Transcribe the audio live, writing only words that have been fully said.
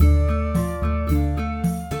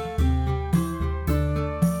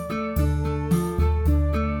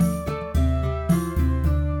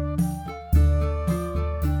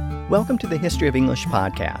Welcome to the History of English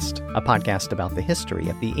podcast, a podcast about the history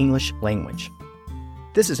of the English language.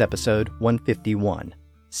 This is episode 151,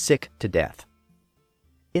 Sick to Death.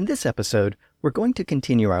 In this episode, we're going to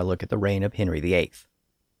continue our look at the reign of Henry VIII.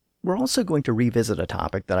 We're also going to revisit a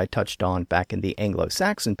topic that I touched on back in the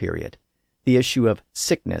Anglo-Saxon period, the issue of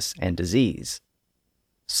sickness and disease.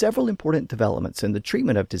 Several important developments in the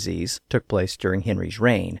treatment of disease took place during Henry's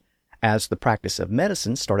reign, as the practice of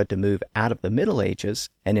medicine started to move out of the Middle Ages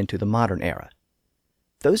and into the modern era.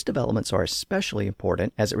 Those developments are especially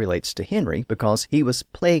important as it relates to Henry because he was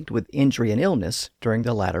plagued with injury and illness during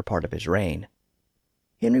the latter part of his reign.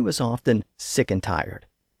 Henry was often sick and tired,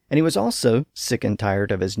 and he was also sick and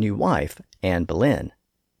tired of his new wife, Anne Boleyn.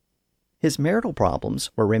 His marital problems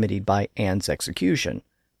were remedied by Anne's execution,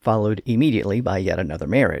 followed immediately by yet another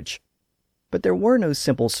marriage. But there were no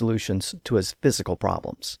simple solutions to his physical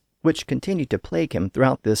problems, which continued to plague him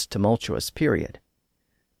throughout this tumultuous period.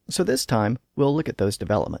 So this time, we'll look at those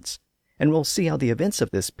developments, and we'll see how the events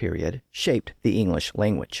of this period shaped the English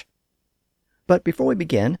language. But before we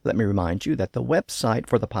begin, let me remind you that the website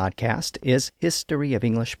for the podcast is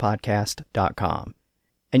historyofenglishpodcast.com,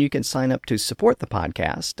 and you can sign up to support the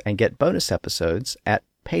podcast and get bonus episodes at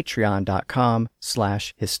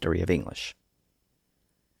patreon.com/historyofenglish.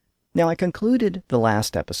 Now, I concluded the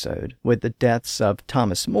last episode with the deaths of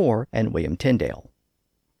Thomas More and William Tyndale.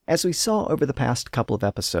 As we saw over the past couple of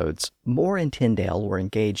episodes, More and Tyndale were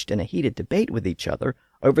engaged in a heated debate with each other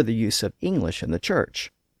over the use of English in the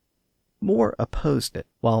church. More opposed it,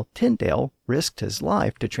 while Tyndale risked his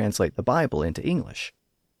life to translate the Bible into English.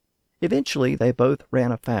 Eventually, they both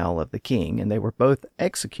ran afoul of the king, and they were both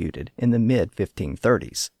executed in the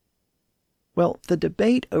mid-1530s. Well, the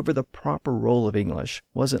debate over the proper role of English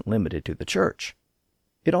wasn't limited to the church.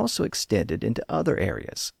 It also extended into other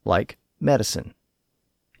areas, like medicine.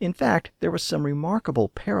 In fact, there were some remarkable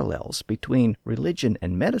parallels between religion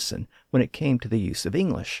and medicine when it came to the use of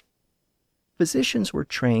English. Physicians were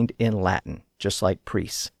trained in Latin, just like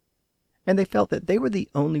priests, and they felt that they were the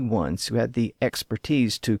only ones who had the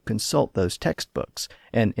expertise to consult those textbooks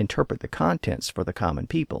and interpret the contents for the common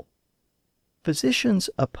people. Physicians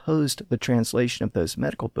opposed the translation of those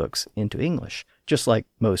medical books into English, just like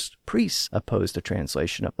most priests opposed the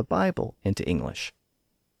translation of the Bible into English.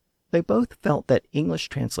 They both felt that English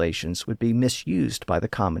translations would be misused by the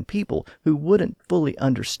common people who wouldn't fully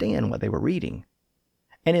understand what they were reading.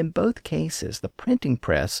 And in both cases, the printing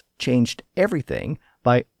press changed everything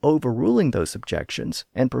by overruling those objections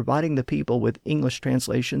and providing the people with English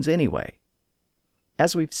translations anyway.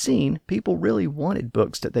 As we've seen, people really wanted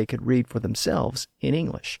books that they could read for themselves in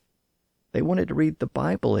English. They wanted to read the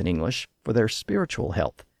Bible in English for their spiritual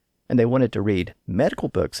health, and they wanted to read medical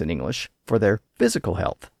books in English for their physical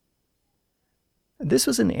health. This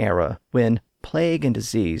was an era when plague and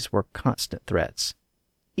disease were constant threats.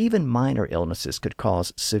 Even minor illnesses could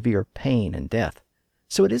cause severe pain and death,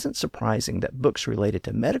 so it isn't surprising that books related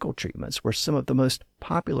to medical treatments were some of the most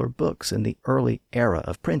popular books in the early era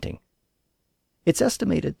of printing. It's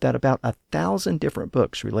estimated that about 1,000 different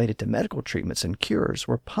books related to medical treatments and cures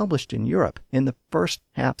were published in Europe in the first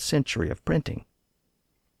half-century of printing.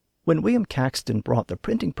 When William Caxton brought the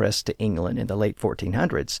printing press to England in the late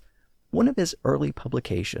 1400s, one of his early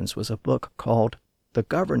publications was a book called The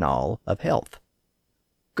Governal of Health.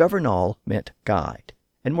 Governal meant guide,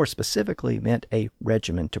 and more specifically meant a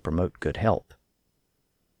regimen to promote good health.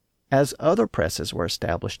 As other presses were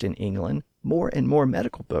established in England, more and more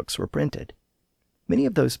medical books were printed. Many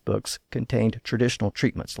of those books contained traditional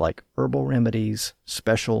treatments like herbal remedies,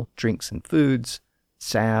 special drinks and foods,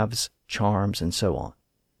 salves, charms, and so on.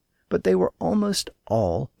 But they were almost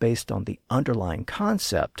all based on the underlying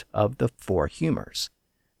concept of the four humors,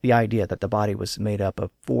 the idea that the body was made up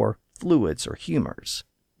of four fluids or humors: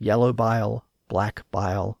 yellow bile, black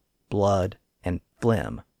bile, blood, and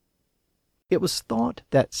phlegm. It was thought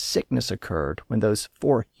that sickness occurred when those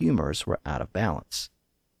four humors were out of balance,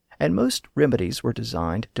 and most remedies were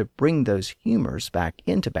designed to bring those humors back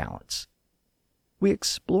into balance. We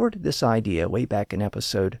explored this idea way back in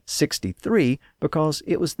episode 63 because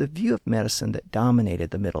it was the view of medicine that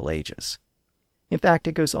dominated the Middle Ages. In fact,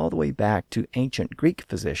 it goes all the way back to ancient Greek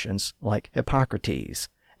physicians like Hippocrates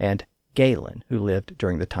and Galen, who lived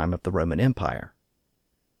during the time of the Roman Empire.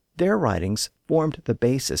 Their writings formed the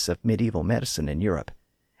basis of medieval medicine in Europe,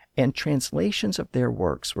 and translations of their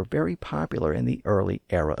works were very popular in the early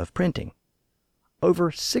era of printing.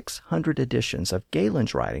 Over 600 editions of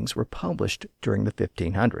Galen's writings were published during the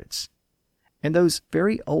 1500s, and those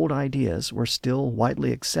very old ideas were still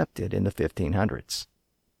widely accepted in the 1500s.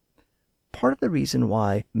 Part of the reason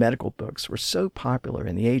why medical books were so popular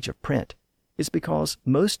in the age of print is because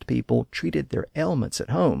most people treated their ailments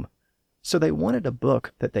at home, so they wanted a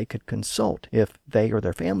book that they could consult if they or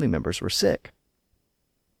their family members were sick.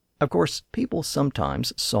 Of course, people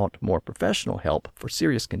sometimes sought more professional help for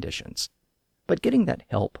serious conditions, but getting that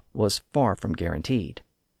help was far from guaranteed.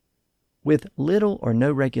 With little or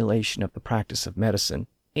no regulation of the practice of medicine,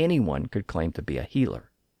 anyone could claim to be a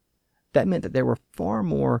healer. That meant that there were far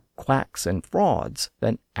more quacks and frauds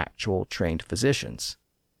than actual trained physicians.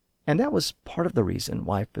 And that was part of the reason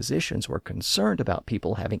why physicians were concerned about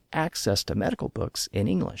people having access to medical books in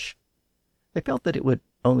English. They felt that it would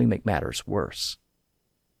only make matters worse.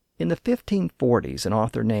 In the 1540s, an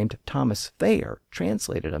author named Thomas Thayer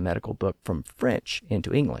translated a medical book from French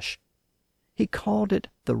into English. He called it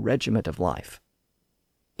The Regiment of Life.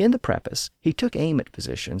 In the preface, he took aim at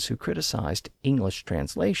physicians who criticized English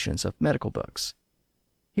translations of medical books.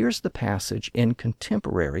 Here's the passage in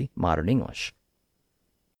contemporary modern English.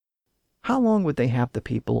 How long would they have the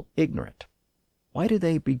people ignorant? Why do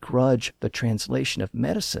they begrudge the translation of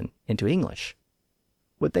medicine into English?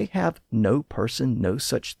 Would they have no person know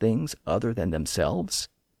such things other than themselves?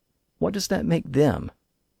 What does that make them,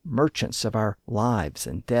 merchants of our lives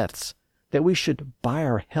and deaths, that we should buy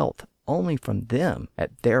our health only from them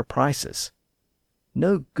at their prices?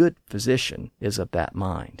 No good physician is of that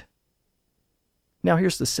mind. Now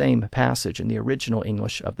here's the same passage in the original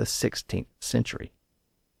English of the 16th century.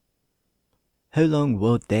 How long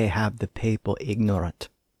would they have the people ignorant?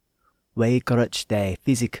 Why grudge they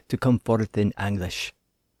physic to come forth in English?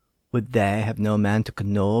 Would they have no man to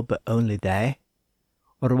know but only they?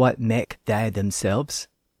 Or what make they themselves?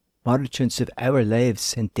 Merchants of our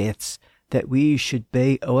lives and deaths, that we should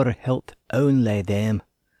buy our health only them,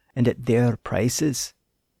 and at their prices?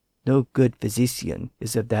 No good physician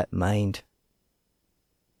is of that mind.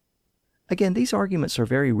 Again, these arguments are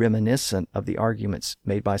very reminiscent of the arguments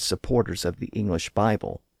made by supporters of the English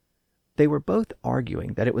Bible. They were both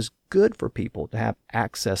arguing that it was good for people to have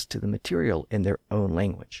access to the material in their own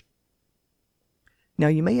language. Now,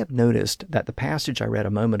 you may have noticed that the passage I read a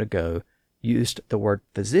moment ago used the word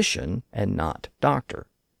physician and not doctor.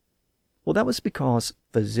 Well, that was because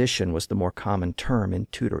physician was the more common term in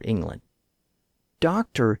Tudor England.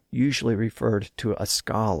 Doctor usually referred to a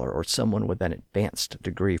scholar or someone with an advanced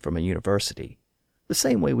degree from a university, the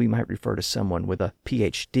same way we might refer to someone with a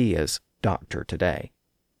PhD as doctor today.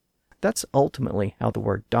 That's ultimately how the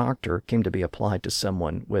word doctor came to be applied to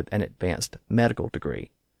someone with an advanced medical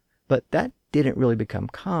degree, but that didn't really become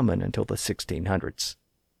common until the 1600s.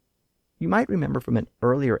 You might remember from an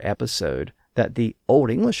earlier episode that the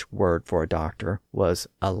Old English word for a doctor was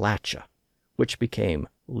a lecha, which became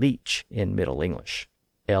leech in Middle English,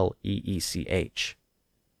 L-E-E-C-H.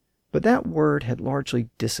 But that word had largely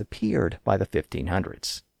disappeared by the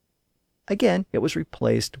 1500s. Again, it was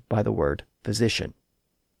replaced by the word physician.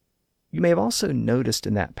 You may have also noticed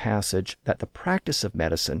in that passage that the practice of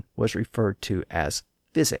medicine was referred to as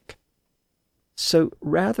physic. So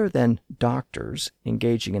rather than doctors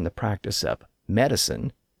engaging in the practice of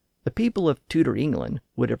medicine, the people of Tudor England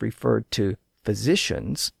would have referred to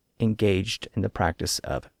physicians engaged in the practice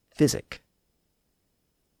of physic.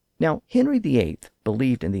 Now, Henry VIII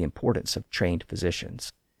believed in the importance of trained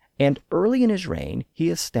physicians, and early in his reign he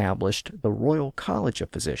established the Royal College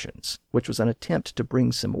of Physicians, which was an attempt to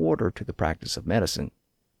bring some order to the practice of medicine.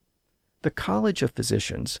 The College of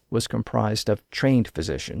Physicians was comprised of trained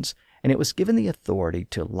physicians, and it was given the authority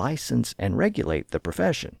to license and regulate the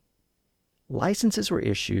profession. Licenses were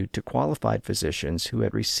issued to qualified physicians who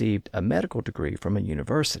had received a medical degree from a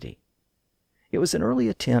university. It was an early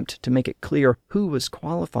attempt to make it clear who was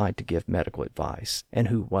qualified to give medical advice and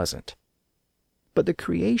who wasn't. But the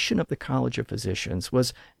creation of the College of Physicians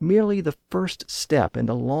was merely the first step in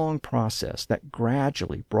the long process that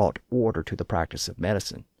gradually brought order to the practice of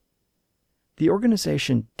medicine. The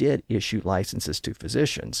organization did issue licenses to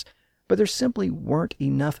physicians, but there simply weren't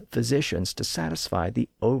enough physicians to satisfy the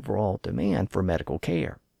overall demand for medical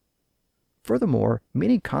care. Furthermore,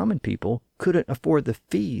 many common people couldn't afford the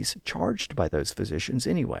fees charged by those physicians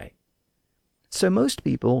anyway. So most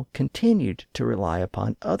people continued to rely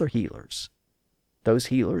upon other healers. Those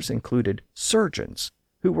healers included surgeons,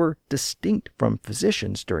 who were distinct from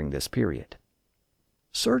physicians during this period.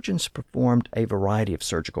 Surgeons performed a variety of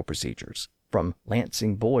surgical procedures, from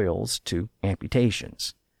lancing boils to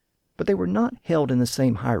amputations, but they were not held in the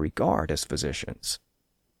same high regard as physicians.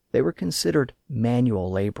 They were considered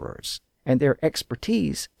manual laborers, and their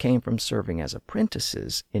expertise came from serving as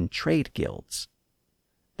apprentices in trade guilds.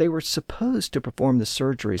 They were supposed to perform the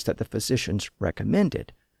surgeries that the physicians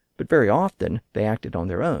recommended, but very often they acted on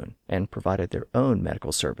their own and provided their own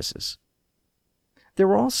medical services. There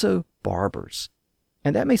were also barbers.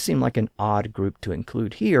 And that may seem like an odd group to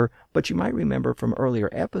include here, but you might remember from earlier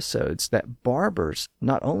episodes that barbers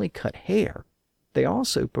not only cut hair, they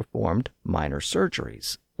also performed minor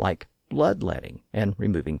surgeries, like bloodletting and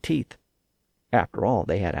removing teeth. After all,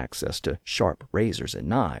 they had access to sharp razors and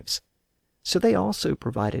knives. So they also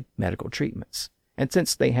provided medical treatments. And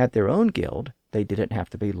since they had their own guild, they didn't have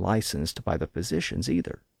to be licensed by the physicians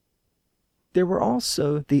either. There were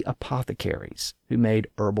also the apothecaries, who made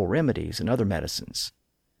herbal remedies and other medicines.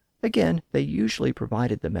 Again, they usually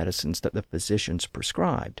provided the medicines that the physicians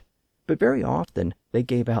prescribed, but very often they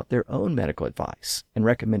gave out their own medical advice and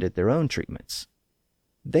recommended their own treatments.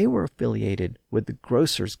 They were affiliated with the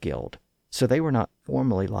Grocers Guild, so they were not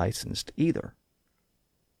formally licensed either.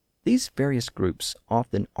 These various groups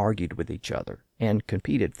often argued with each other and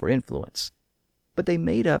competed for influence, but they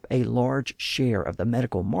made up a large share of the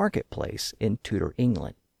medical marketplace in Tudor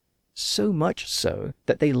England, so much so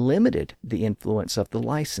that they limited the influence of the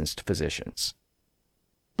licensed physicians.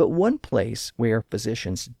 But one place where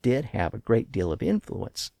physicians did have a great deal of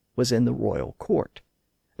influence was in the royal court,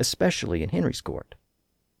 especially in Henry's court.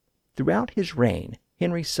 Throughout his reign,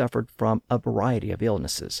 Henry suffered from a variety of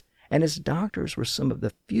illnesses, and his doctors were some of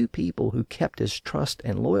the few people who kept his trust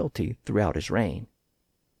and loyalty throughout his reign.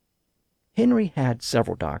 Henry had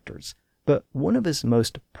several doctors, but one of his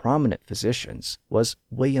most prominent physicians was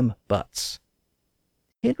William Butts.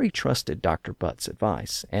 Henry trusted Dr. Butts'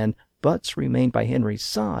 advice, and Butts remained by Henry's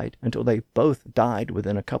side until they both died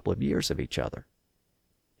within a couple of years of each other.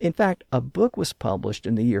 In fact, a book was published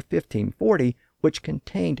in the year 1540 which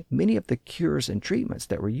contained many of the cures and treatments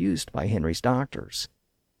that were used by Henry's doctors.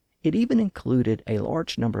 It even included a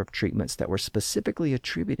large number of treatments that were specifically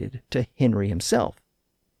attributed to Henry himself.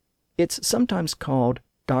 It's sometimes called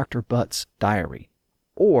Dr. Butts' Diary,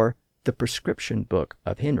 or the Prescription Book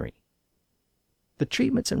of Henry. The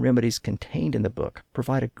treatments and remedies contained in the book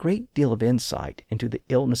provide a great deal of insight into the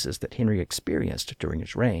illnesses that Henry experienced during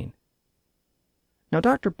his reign. Now,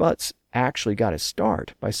 Dr. Butts actually got his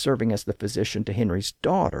start by serving as the physician to Henry's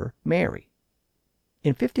daughter, Mary.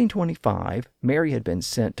 In 1525, Mary had been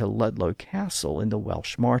sent to Ludlow Castle in the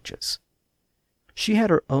Welsh Marches. She had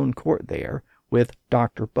her own court there, with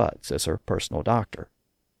Dr. Butts as her personal doctor.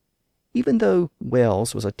 Even though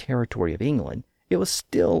Wales was a territory of England, it was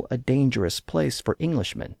still a dangerous place for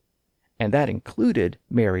Englishmen, and that included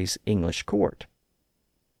Mary's English court.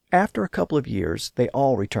 After a couple of years, they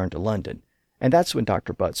all returned to London, and that's when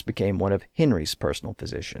Dr. Butts became one of Henry's personal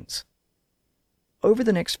physicians. Over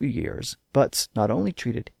the next few years, Butts not only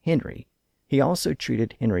treated Henry, he also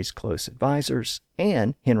treated Henry's close advisors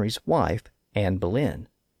and Henry's wife, Anne Boleyn.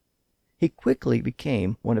 He quickly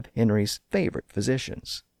became one of Henry's favorite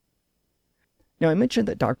physicians. Now, I mentioned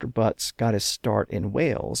that Dr. Butts got his start in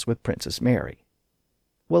Wales with Princess Mary.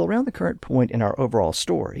 Well, around the current point in our overall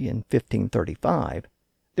story, in 1535,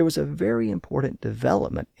 there was a very important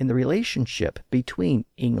development in the relationship between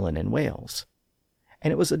England and Wales,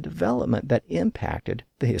 and it was a development that impacted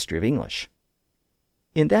the history of English.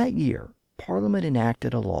 In that year, Parliament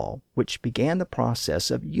enacted a law which began the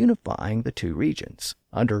process of unifying the two regions,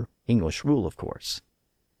 under English rule, of course.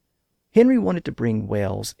 Henry wanted to bring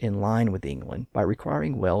Wales in line with England by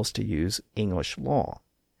requiring Wales to use English law,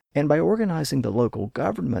 and by organizing the local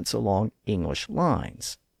governments along English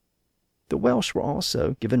lines. The Welsh were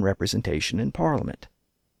also given representation in Parliament.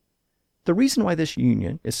 The reason why this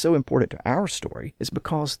union is so important to our story is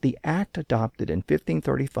because the act adopted in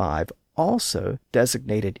 1535 also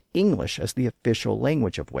designated English as the official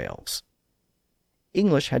language of Wales.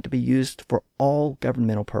 English had to be used for all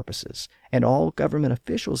governmental purposes, and all government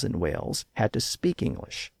officials in Wales had to speak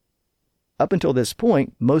English. Up until this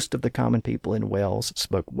point, most of the common people in Wales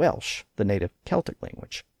spoke Welsh, the native Celtic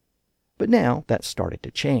language. But now that started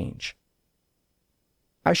to change.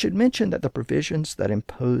 I should mention that the provisions that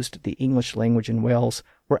imposed the English language in Wales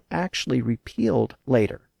were actually repealed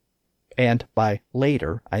later. And by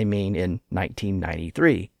later, I mean in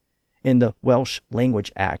 1993, in the Welsh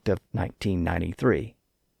Language Act of 1993.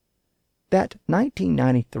 That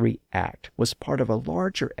 1993 Act was part of a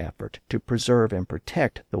larger effort to preserve and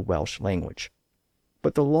protect the Welsh language.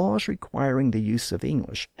 But the laws requiring the use of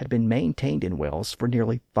English had been maintained in Wales for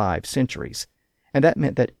nearly 5 centuries, and that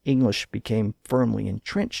meant that English became firmly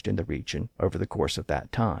entrenched in the region over the course of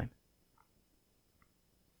that time.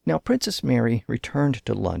 Now, Princess Mary returned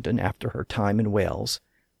to London after her time in Wales,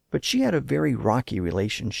 but she had a very rocky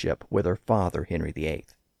relationship with her father, Henry VIII.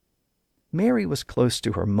 Mary was close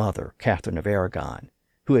to her mother, Catherine of Aragon,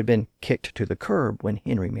 who had been kicked to the curb when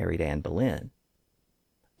Henry married Anne Boleyn.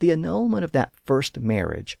 The annulment of that first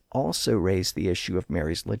marriage also raised the issue of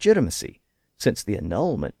Mary's legitimacy, since the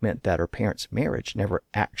annulment meant that her parents' marriage never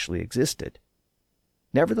actually existed.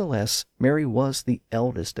 Nevertheless, Mary was the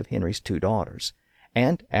eldest of Henry's 2 daughters,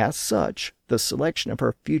 and as such, the selection of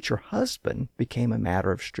her future husband became a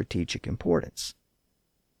matter of strategic importance.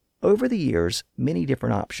 Over the years, many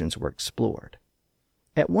different options were explored.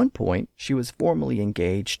 At one point, she was formally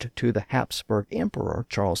engaged to the Habsburg Emperor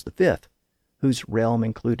Charles V, whose realm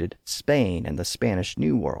included Spain and the Spanish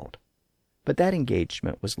New World, but that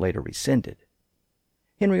engagement was later rescinded.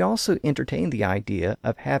 Henry also entertained the idea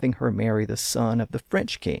of having her marry the son of the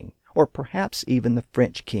French king, or perhaps even the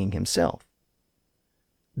French king himself.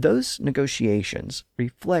 Those negotiations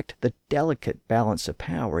reflect the delicate balance of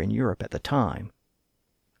power in Europe at the time.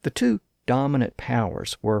 The two dominant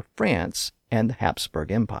powers were France and the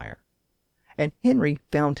Habsburg Empire, and Henry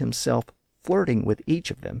found himself flirting with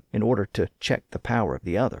each of them in order to check the power of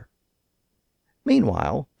the other.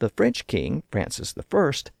 Meanwhile, the French king, Francis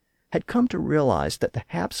I, had come to realize that the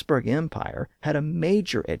Habsburg Empire had a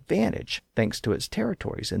major advantage thanks to its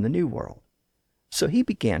territories in the New World, so he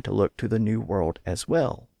began to look to the New World as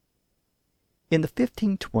well. In the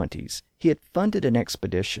 1520s, he had funded an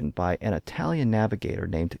expedition by an Italian navigator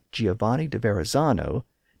named Giovanni da Verrazzano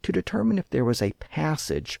to determine if there was a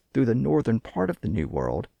passage through the northern part of the New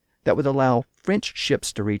World that would allow French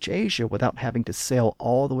ships to reach Asia without having to sail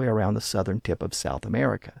all the way around the southern tip of South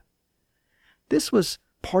America. This was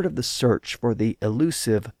part of the search for the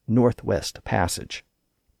elusive Northwest Passage.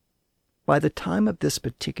 By the time of this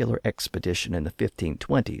particular expedition in the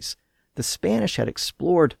 1520s, the Spanish had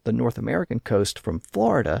explored the North American coast from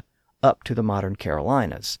Florida up to the modern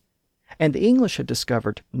Carolinas, and the English had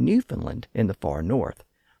discovered Newfoundland in the far north,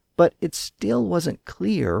 but it still wasn't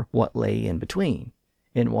clear what lay in between,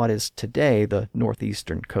 in what is today the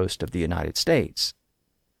northeastern coast of the United States.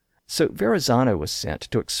 So Verrazzano was sent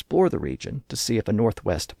to explore the region to see if a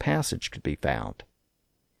Northwest Passage could be found.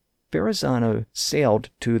 Verrazzano sailed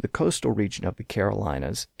to the coastal region of the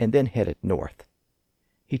Carolinas and then headed north.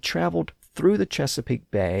 He traveled through the Chesapeake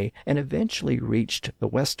Bay and eventually reached the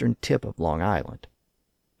western tip of Long Island.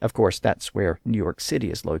 Of course, that's where New York City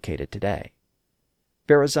is located today.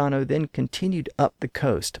 Verrazzano then continued up the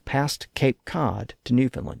coast past Cape Cod to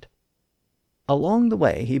Newfoundland. Along the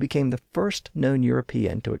way, he became the first known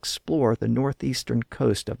European to explore the northeastern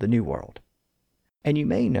coast of the New World. And you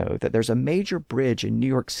may know that there's a major bridge in New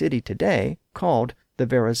York City today called the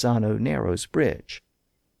Verrazzano Narrows Bridge.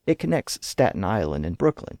 It connects Staten Island and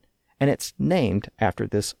Brooklyn, and it's named after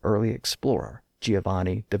this early explorer,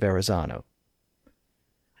 Giovanni da Verrazzano.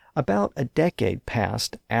 About a decade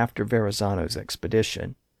passed after Verrazzano's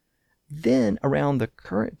expedition. Then, around the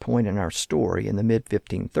current point in our story in the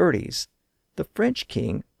mid-1530s, the French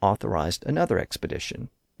king authorized another expedition,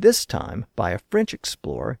 this time by a French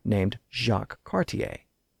explorer named Jacques Cartier.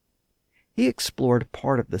 He explored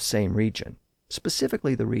part of the same region,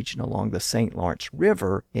 specifically the region along the St. Lawrence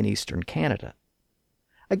River in eastern Canada.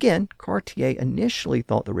 Again, Cartier initially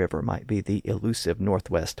thought the river might be the elusive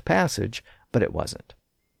Northwest Passage, but it wasn't.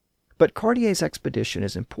 But Cartier's expedition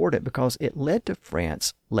is important because it led to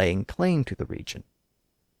France laying claim to the region.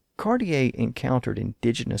 Cartier encountered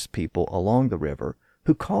indigenous people along the river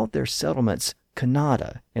who called their settlements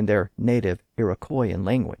Canada in their native Iroquoian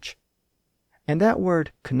language. And that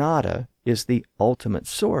word Canada is the ultimate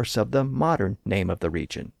source of the modern name of the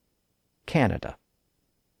region, Canada.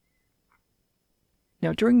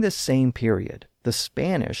 Now, during this same period, the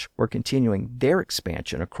Spanish were continuing their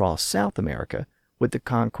expansion across South America with the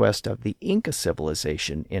conquest of the Inca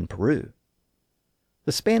civilization in Peru.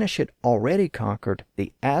 The Spanish had already conquered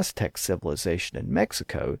the Aztec civilization in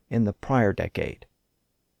Mexico in the prior decade,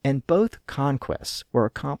 and both conquests were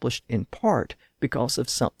accomplished in part because of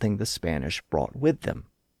something the Spanish brought with them: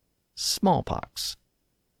 smallpox.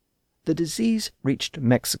 The disease reached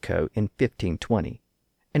Mexico in 1520,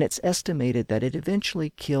 and it's estimated that it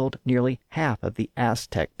eventually killed nearly half of the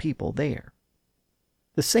Aztec people there.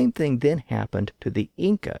 The same thing then happened to the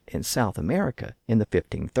Inca in South America in the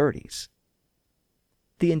 1530s.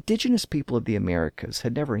 The indigenous people of the Americas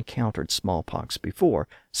had never encountered smallpox before,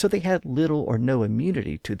 so they had little or no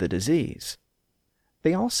immunity to the disease.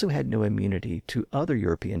 They also had no immunity to other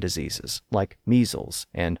European diseases like measles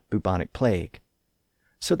and bubonic plague,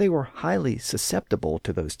 so they were highly susceptible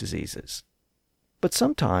to those diseases. But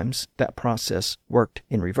sometimes that process worked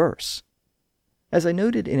in reverse. As I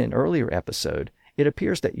noted in an earlier episode, it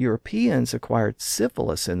appears that Europeans acquired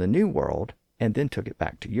syphilis in the New World and then took it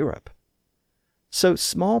back to Europe. So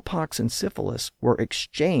smallpox and syphilis were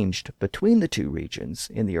exchanged between the two regions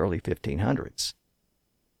in the early 1500s.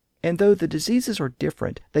 And though the diseases are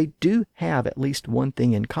different, they do have at least one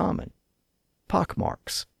thing in common: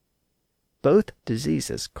 pockmarks. both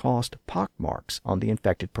diseases caused pockmarks on the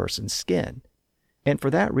infected person's skin, and for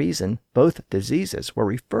that reason, both diseases were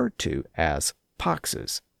referred to as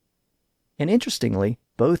poxes. And interestingly,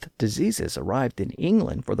 both diseases arrived in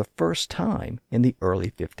England for the first time in the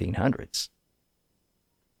early 1500s.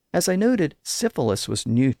 As I noted, syphilis was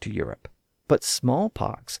new to Europe, but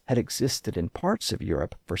smallpox had existed in parts of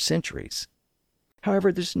Europe for centuries.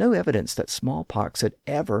 However, there's no evidence that smallpox had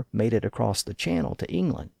ever made it across the Channel to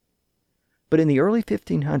England. But in the early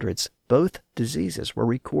 1500s, both diseases were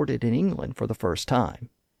recorded in England for the first time.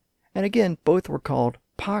 And again, both were called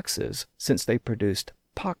poxes since they produced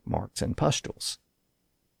pockmarks and pustules.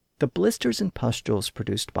 The blisters and pustules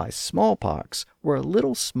produced by smallpox were a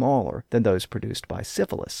little smaller than those produced by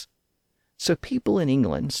syphilis. So people in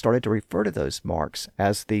England started to refer to those marks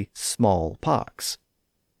as the smallpox.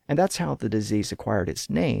 And that's how the disease acquired its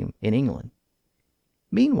name in England.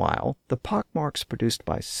 Meanwhile, the pockmarks produced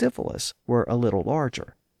by syphilis were a little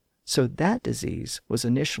larger, so that disease was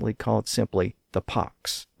initially called simply the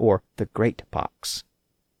pox, or the great pox.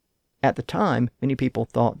 At the time, many people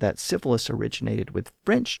thought that syphilis originated with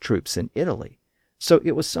French troops in Italy, so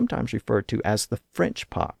it was sometimes referred to as the French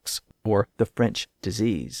pox, or the French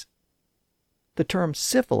disease. The term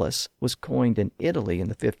syphilis was coined in Italy in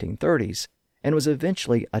the 1530s, and was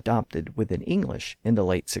eventually adopted within English in the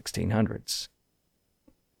late 1600s.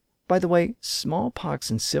 By the way, smallpox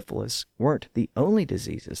and syphilis weren't the only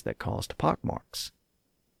diseases that caused pockmarks.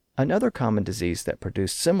 Another common disease that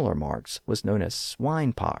produced similar marks was known as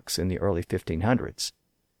swinepox in the early 1500s,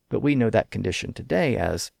 but we know that condition today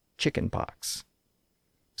as chickenpox.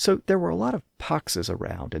 So there were a lot of poxes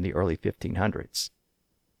around in the early 1500s.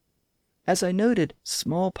 As I noted,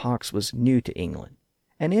 smallpox was new to England,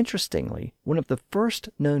 and interestingly, one of the first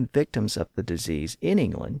known victims of the disease in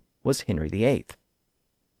England was Henry VIII.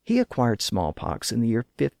 He acquired smallpox in the year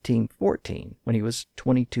 1514 when he was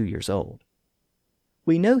 22 years old.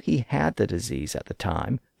 We know he had the disease at the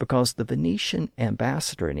time because the Venetian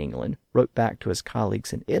ambassador in England wrote back to his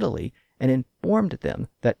colleagues in Italy and informed them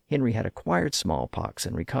that Henry had acquired smallpox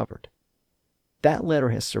and recovered. That letter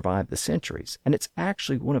has survived the centuries, and it's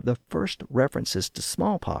actually one of the first references to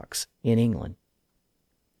smallpox in England.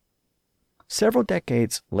 Several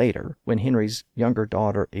decades later, when Henry's younger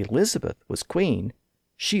daughter Elizabeth was queen,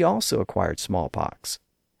 she also acquired smallpox,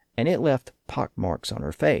 and it left pockmarks on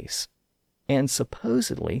her face. And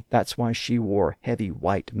supposedly that's why she wore heavy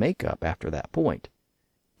white makeup after that point,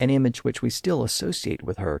 an image which we still associate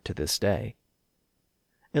with her to this day.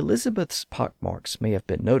 Elizabeth's pockmarks may have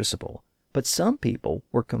been noticeable, but some people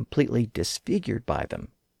were completely disfigured by them.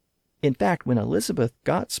 In fact, when Elizabeth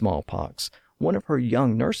got smallpox, one of her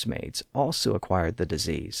young nursemaids also acquired the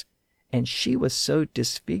disease, and she was so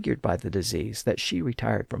disfigured by the disease that she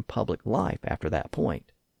retired from public life after that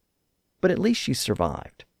point. But at least she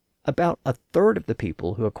survived. About a third of the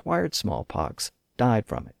people who acquired smallpox died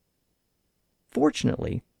from it.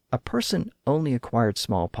 Fortunately, a person only acquired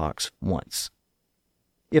smallpox once.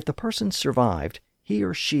 If the person survived, he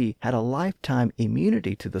or she had a lifetime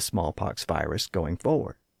immunity to the smallpox virus going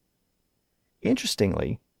forward.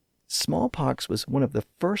 Interestingly, smallpox was one of the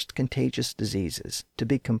first contagious diseases to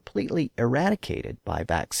be completely eradicated by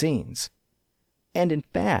vaccines. And in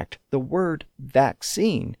fact, the word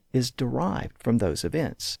vaccine is derived from those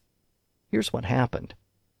events. Here's what happened.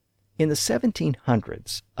 In the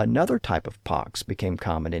 1700s, another type of pox became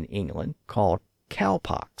common in England called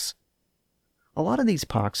cowpox. A lot of these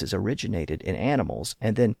poxes originated in animals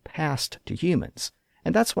and then passed to humans,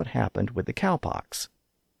 and that's what happened with the cowpox.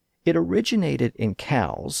 It originated in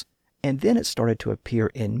cows, and then it started to appear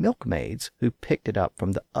in milkmaids who picked it up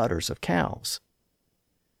from the udders of cows.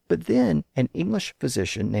 But then an English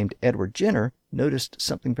physician named Edward Jenner noticed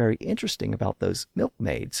something very interesting about those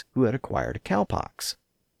milkmaids who had acquired cowpox.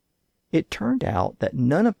 It turned out that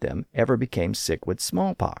none of them ever became sick with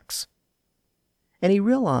smallpox. And he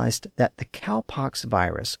realized that the cowpox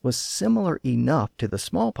virus was similar enough to the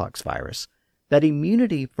smallpox virus that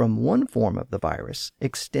immunity from one form of the virus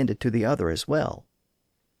extended to the other as well.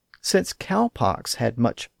 Since cowpox had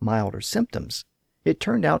much milder symptoms, it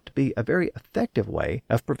turned out to be a very effective way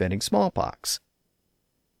of preventing smallpox.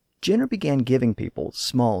 Jenner began giving people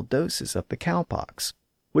small doses of the cowpox,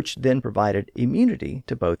 which then provided immunity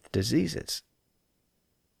to both diseases.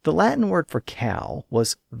 The Latin word for cow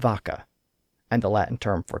was vacca, and the Latin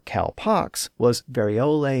term for cowpox was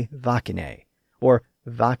variolae vaccinae, or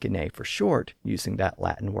vaccinae for short, using that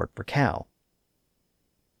Latin word for cow.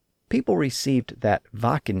 People received that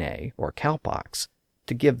vaccinae, or cowpox,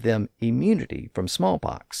 to give them immunity from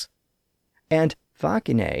smallpox. And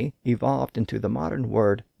vaccinae evolved into the modern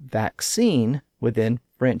word vaccine, within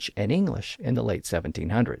French and English in the late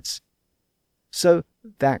 1700s. So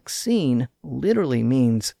vaccine literally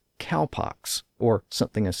means cowpox or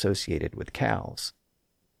something associated with cows.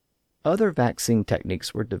 Other vaccine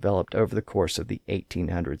techniques were developed over the course of the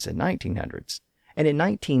 1800s and 1900s, and in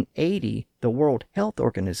 1980, the World Health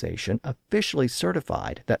Organization officially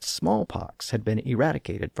certified that smallpox had been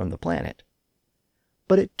eradicated from the planet.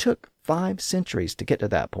 But it took 5 centuries to get to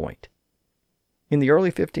that point. In the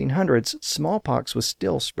early 1500s, smallpox was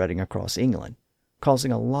still spreading across England,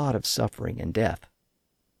 causing a lot of suffering and death.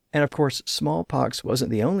 And of course, smallpox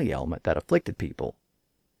wasn't the only ailment that afflicted people.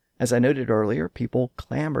 As I noted earlier, people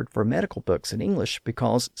clamored for medical books in English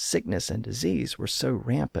because sickness and disease were so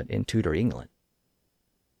rampant in Tudor England.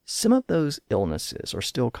 Some of those illnesses are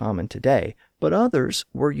still common today, but others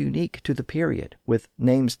were unique to the period, with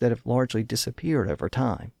names that have largely disappeared over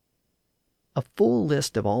time. A full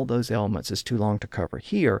list of all those ailments is too long to cover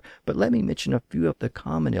here, but let me mention a few of the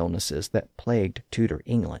common illnesses that plagued Tudor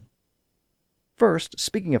England. First,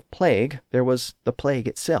 speaking of plague, there was the plague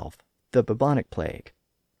itself, the bubonic plague.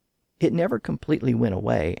 It never completely went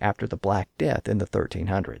away after the Black Death in the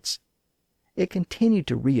 1300s. It continued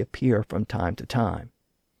to reappear from time to time.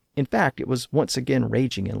 In fact, it was once again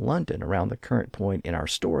raging in London around the current point in our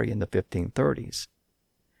story in the 1530s.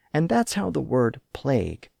 And that's how the word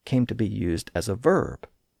plague came to be used as a verb,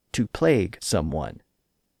 to plague someone.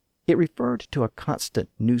 It referred to a constant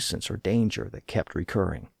nuisance or danger that kept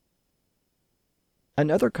recurring.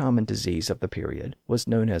 Another common disease of the period was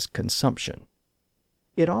known as consumption.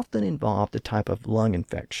 It often involved a type of lung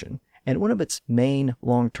infection, and one of its main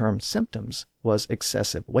long-term symptoms was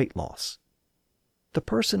excessive weight loss. The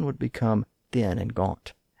person would become thin and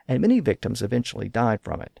gaunt, and many victims eventually died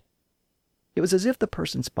from it. It was as if the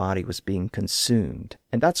person's body was being consumed,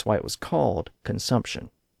 and that's why it was called consumption,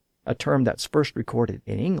 a term that's first recorded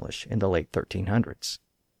in English in the late 1300s.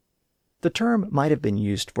 The term might have been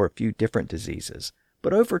used for a few different diseases,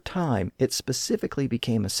 but over time it specifically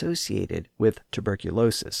became associated with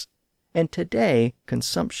tuberculosis, and today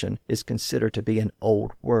consumption is considered to be an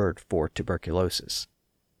old word for tuberculosis.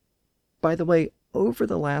 By the way, over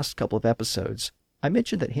the last couple of episodes, I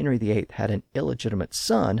mentioned that Henry VIII had an illegitimate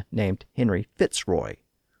son named Henry Fitzroy,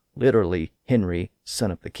 literally Henry,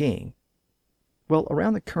 son of the king. Well,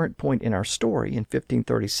 around the current point in our story, in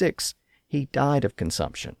 1536, he died of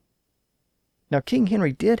consumption. Now, King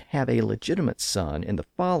Henry did have a legitimate son in the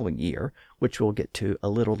following year, which we'll get to a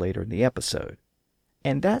little later in the episode.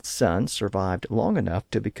 And that son survived long enough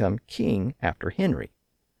to become king after Henry.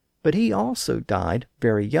 But he also died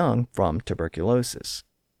very young from tuberculosis.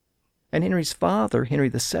 And Henry's father, Henry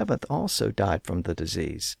VII, also died from the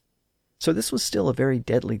disease. So this was still a very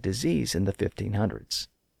deadly disease in the 1500s.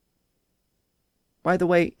 By the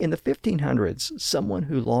way, in the 1500s, someone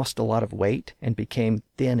who lost a lot of weight and became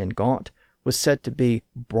thin and gaunt was said to be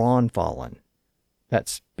brawnfallen.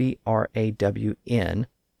 That's BRAWN-FALLEN.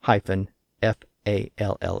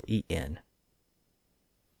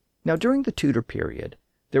 Now, during the Tudor period,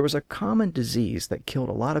 there was a common disease that killed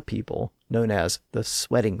a lot of people known as the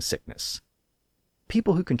sweating sickness.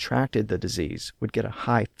 People who contracted the disease would get a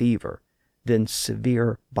high fever, then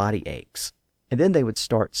severe body aches, and then they would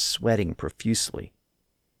start sweating profusely.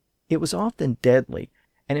 It was often deadly,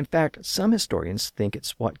 and in fact, some historians think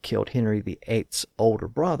it's what killed Henry VIII's older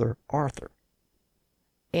brother, Arthur.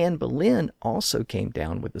 Anne Boleyn also came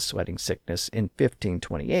down with the sweating sickness in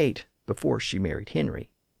 1528 before she married Henry.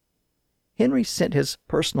 Henry sent his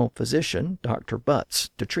personal physician, Dr. Butts,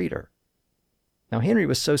 to treat her. Now, Henry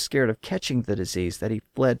was so scared of catching the disease that he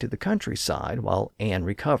fled to the countryside while Anne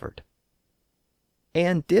recovered.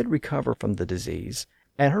 Anne did recover from the disease,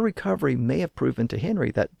 and her recovery may have proven to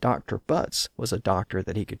Henry that Dr. Butts was a doctor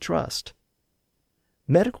that he could trust.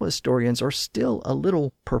 Medical historians are still a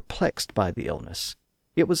little perplexed by the illness.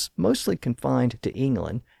 It was mostly confined to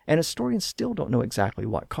England, and historians still don't know exactly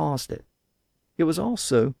what caused it. It was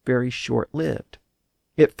also very short-lived.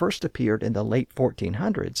 It first appeared in the late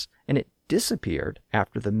 1400s, and it disappeared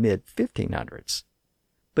after the mid-1500s.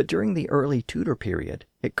 But during the early Tudor period,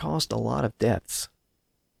 it caused a lot of deaths.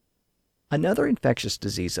 Another infectious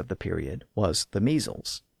disease of the period was the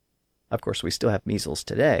measles. Of course, we still have measles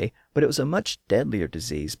today, but it was a much deadlier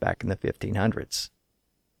disease back in the 1500s.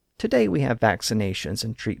 Today we have vaccinations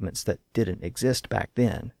and treatments that didn't exist back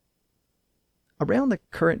then. Around the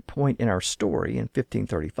current point in our story in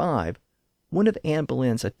 1535, one of Anne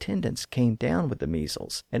Boleyn's attendants came down with the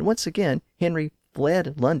measles, and once again Henry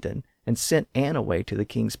fled London and sent Anne away to the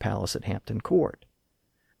king's palace at Hampton Court.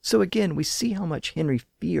 So again, we see how much Henry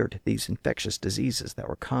feared these infectious diseases that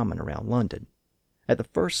were common around London. At the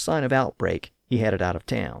first sign of outbreak, he headed out of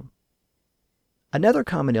town. Another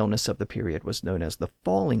common illness of the period was known as the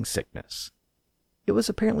falling sickness. It was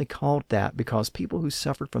apparently called that because people who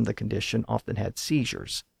suffered from the condition often had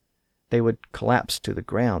seizures. They would collapse to the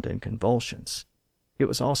ground in convulsions. It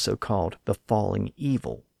was also called the falling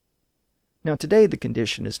evil. Now today the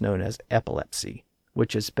condition is known as epilepsy,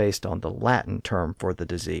 which is based on the Latin term for the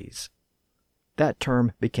disease. That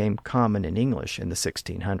term became common in English in the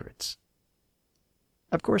 1600s.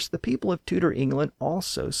 Of course, the people of Tudor England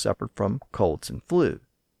also suffered from colds and flu.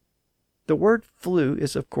 The word flu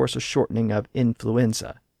is of course a shortening of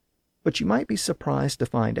influenza, but you might be surprised to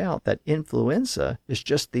find out that influenza is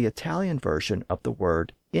just the Italian version of the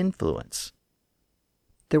word influence.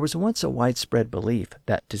 There was once a widespread belief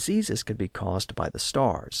that diseases could be caused by the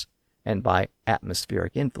stars and by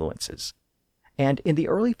atmospheric influences. And in the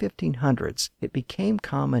early 1500s, it became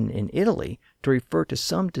common in Italy to refer to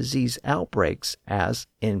some disease outbreaks as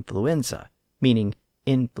influenza, meaning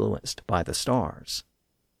influenced by the stars.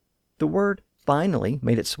 The word finally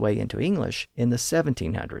made its way into English in the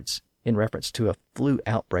 1700s in reference to a flu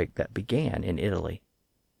outbreak that began in Italy.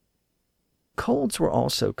 Colds were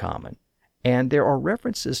also common, and there are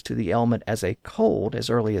references to the ailment as a cold as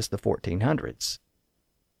early as the 1400s.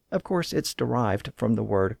 Of course, it's derived from the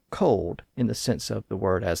word cold in the sense of the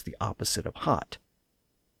word as the opposite of hot.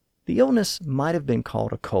 The illness might have been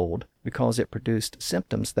called a cold because it produced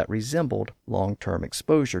symptoms that resembled long-term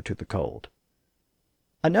exposure to the cold.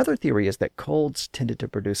 Another theory is that colds tended to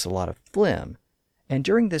produce a lot of phlegm, and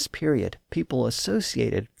during this period, people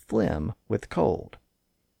associated phlegm with cold.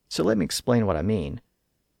 So let me explain what I mean.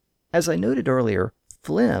 As I noted earlier,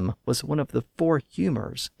 phlegm was one of the 4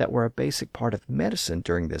 humors that were a basic part of medicine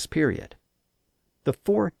during this period. The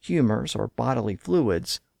 4 humors, or bodily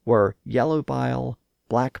fluids, were yellow bile,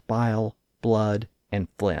 black bile, blood, and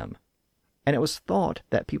phlegm. And it was thought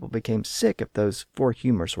that people became sick if those 4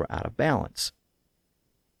 humors were out of balance.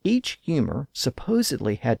 Each humor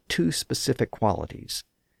supposedly had 2 specific qualities.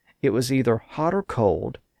 It was either hot or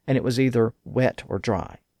cold, and it was either wet or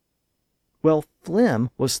dry. Well, phlegm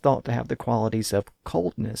was thought to have the qualities of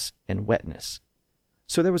coldness and wetness.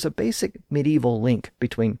 So there was a basic medieval link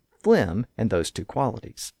between phlegm and those 2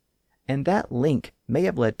 qualities. And that link may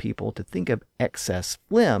have led people to think of excess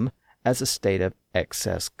phlegm as a state of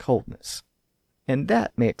excess coldness. And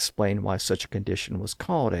that may explain why such a condition was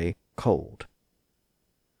called a cold.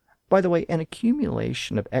 By the way, an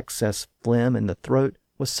accumulation of excess phlegm in the throat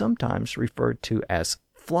was sometimes referred to as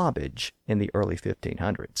flobbage in the early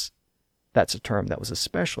 1500s. That's a term that was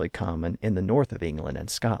especially common in the north of England and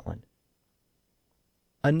Scotland.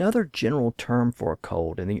 Another general term for a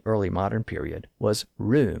cold in the early modern period was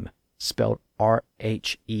rheum, spelled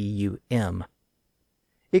R-H-E-U-M.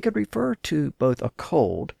 It could refer to both a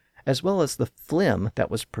cold as well as the phlegm that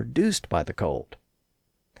was produced by the cold.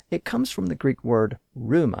 It comes from the Greek word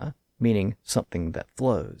rheuma, meaning something that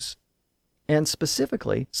flows, and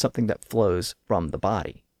specifically something that flows from the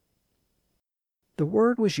body. The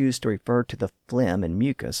word was used to refer to the phlegm and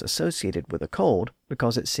mucus associated with a cold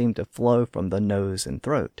because it seemed to flow from the nose and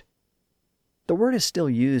throat. The word is still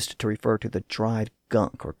used to refer to the dried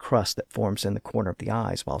gunk or crust that forms in the corner of the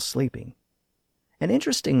eyes while sleeping. And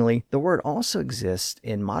interestingly, the word also exists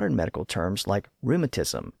in modern medical terms like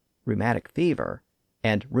rheumatism, rheumatic fever,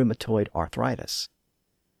 and rheumatoid arthritis.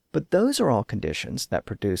 But those are all conditions that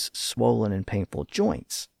produce swollen and painful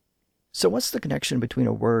joints. So what's the connection between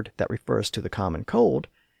a word that refers to the common cold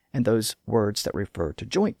and those words that refer to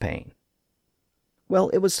joint pain? Well,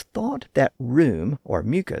 it was thought that rheum, or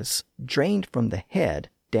mucus, drained from the head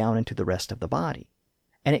down into the rest of the body,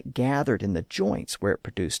 and it gathered in the joints where it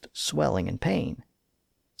produced swelling and pain.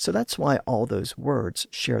 So that's why all those words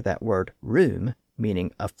share that word rheum,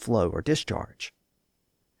 meaning a flow or discharge.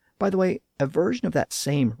 By the way, a version of that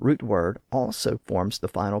same root word also forms the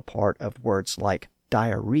final part of words like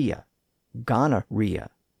diarrhea, gonorrhea,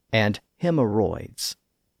 and hemorrhoids.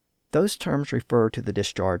 Those terms refer to the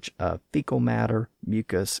discharge of fecal matter,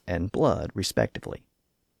 mucus, and blood, respectively.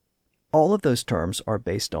 All of those terms are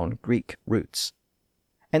based on Greek roots.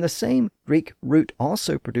 And the same Greek root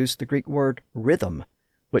also produced the Greek word rhythm,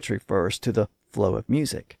 which refers to the flow of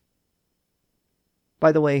music.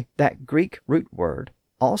 By the way, that Greek root word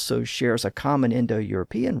also shares a common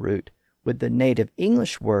Indo-European root with the native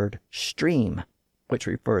English word stream, which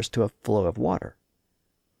refers to a flow of water.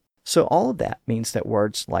 So all of that means that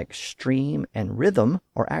words like stream and rhythm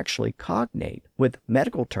are actually cognate with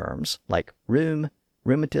medical terms like rheum,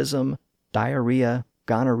 rheumatism, diarrhea,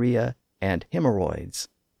 gonorrhea, and hemorrhoids.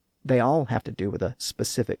 They all have to do with a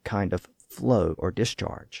specific kind of flow or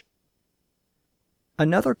discharge.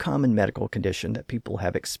 Another common medical condition that people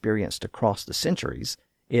have experienced across the centuries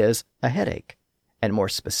is a headache, and more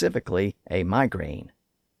specifically, a migraine.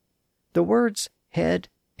 The words head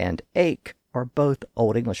and ache are both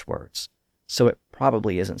Old English words, so it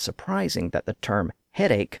probably isn't surprising that the term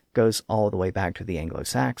headache goes all the way back to the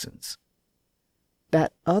Anglo-Saxons.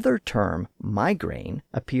 That other term, migraine,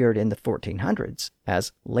 appeared in the 1400s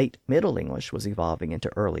as late Middle English was evolving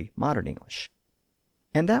into early Modern English.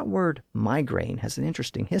 And that word migraine has an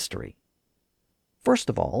interesting history. First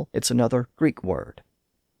of all, it's another Greek word.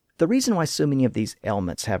 The reason why so many of these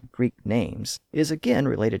ailments have Greek names is again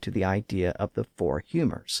related to the idea of the four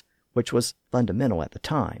humors, which was fundamental at the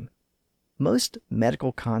time. Most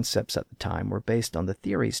medical concepts at the time were based on the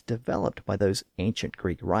theories developed by those ancient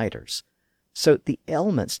Greek writers, so the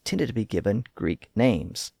ailments tended to be given Greek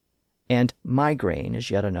names, and migraine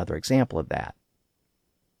is yet another example of that.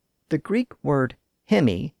 The Greek word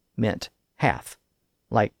hemi meant half,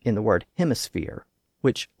 like in the word hemisphere,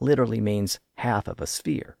 which literally means half of a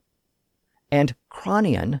sphere. And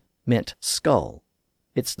cranion meant skull.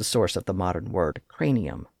 It's the source of the modern word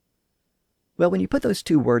cranium. Well, when you put those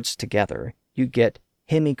two words together, you get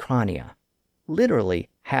hemicrania, literally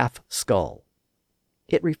half skull.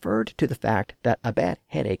 It referred to the fact that a bad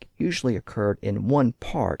headache usually occurred in one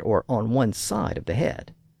part or on one side of the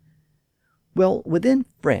head. Well, within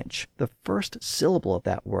French, the first syllable of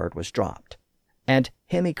that word was dropped, and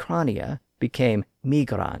hemicrania became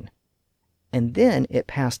migraine. And then it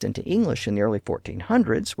passed into English in the early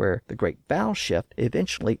 1400s, where the great vowel shift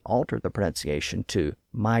eventually altered the pronunciation to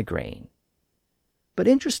migraine. But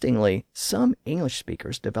interestingly, some English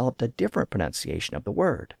speakers developed a different pronunciation of the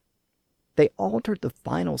word. They altered the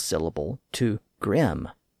final syllable to grim.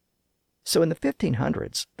 So in the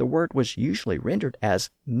 1500s, the word was usually rendered as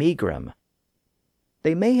megrim.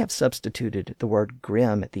 They may have substituted the word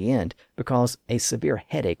grim at the end because a severe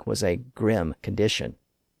headache was a grim condition.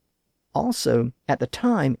 Also, at the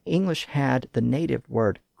time, English had the native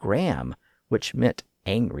word gram, which meant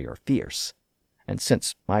angry or fierce. And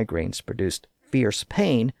since migraines produced fierce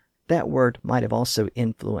pain, that word might have also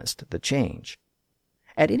influenced the change.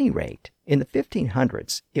 At any rate, in the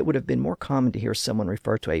 1500s, it would have been more common to hear someone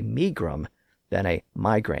refer to a megrim than a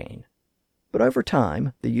migraine. But over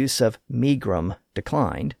time, the use of megrim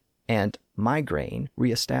declined, and migraine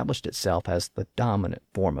reestablished itself as the dominant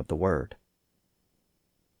form of the word.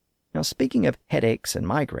 Now, speaking of headaches and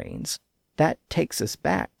migraines, that takes us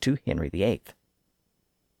back to Henry VIII.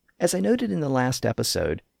 As I noted in the last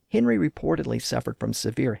episode, Henry reportedly suffered from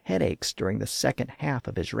severe headaches during the second half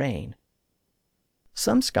of his reign.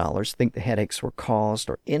 Some scholars think the headaches were caused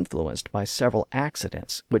or influenced by several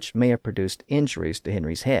accidents which may have produced injuries to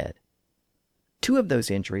Henry's head. Two of those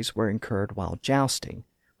injuries were incurred while jousting,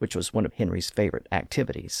 which was one of Henry's favorite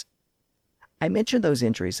activities. I mentioned those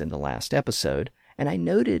injuries in the last episode, and I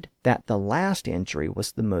noted that the last injury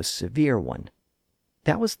was the most severe one.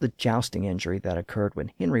 That was the jousting injury that occurred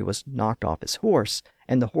when Henry was knocked off his horse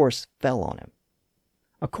and the horse fell on him.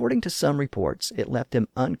 According to some reports, it left him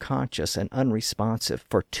unconscious and unresponsive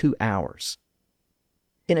for 2 hours.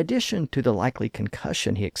 In addition to the likely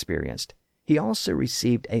concussion he experienced, he also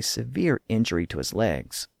received a severe injury to his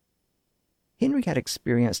legs. Henry had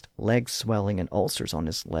experienced leg swelling and ulcers on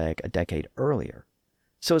his leg a decade earlier,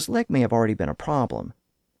 so his leg may have already been a problem.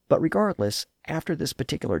 But regardless, after this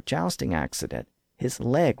particular jousting accident, his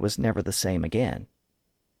leg was never the same again.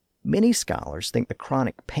 Many scholars think the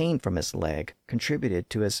chronic pain from his leg contributed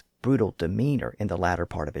to his brutal demeanor in the latter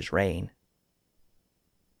part of his reign.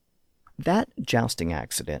 That jousting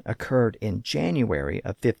accident occurred in January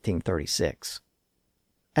of 1536.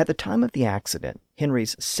 At the time of the accident,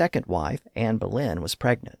 Henry's second wife, Anne Boleyn, was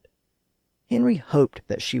pregnant. Henry hoped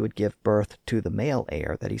that she would give birth to the male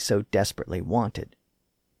heir that he so desperately wanted.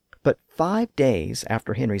 But 5 days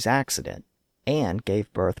after Henry's accident, Anne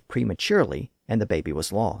gave birth prematurely and the baby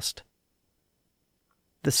was lost.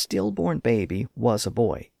 The stillborn baby was a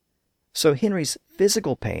boy, so Henry's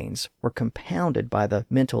physical pains were compounded by the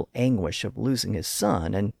mental anguish of losing his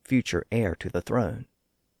son and future heir to the throne.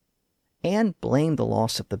 Anne blamed the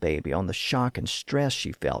loss of the baby on the shock and stress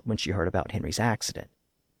she felt when she heard about Henry's accident.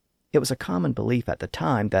 It was a common belief at the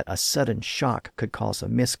time that a sudden shock could cause a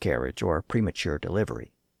miscarriage or premature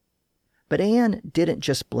delivery. But Anne didn't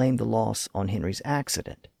just blame the loss on Henry's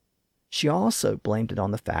accident. She also blamed it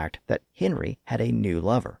on the fact that Henry had a new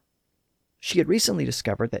lover. She had recently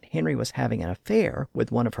discovered that Henry was having an affair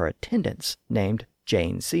with one of her attendants named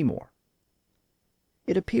Jane Seymour.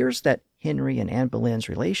 It appears that Henry and Anne Boleyn's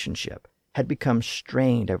relationship had become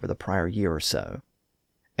strained over the prior year or so.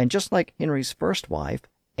 And just like Henry's first wife,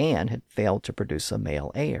 Anne had failed to produce a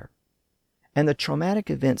male heir. And the traumatic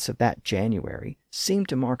events of that January seemed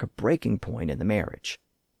to mark a breaking point in the marriage.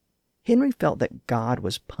 Henry felt that God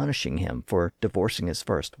was punishing him for divorcing his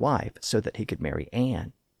first wife so that he could marry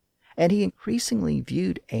Anne, and he increasingly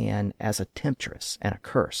viewed Anne as a temptress and a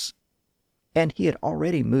curse. And he had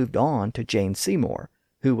already moved on to Jane Seymour,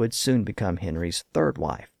 who would soon become Henry's third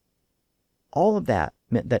wife. All of that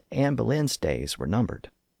meant that Anne Boleyn's days were numbered.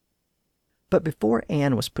 But before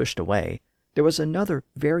Anne was pushed away, there was another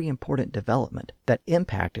very important development that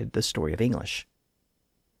impacted the story of English.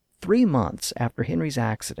 3 months after Henry's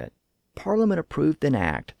accident, Parliament approved an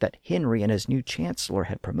act that Henry and his new chancellor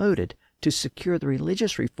had promoted to secure the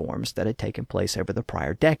religious reforms that had taken place over the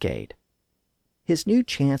prior decade. His new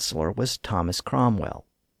chancellor was Thomas Cromwell.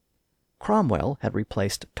 Cromwell had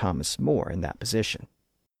replaced Thomas More in that position.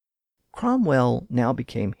 Cromwell now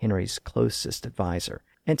became Henry's closest advisor,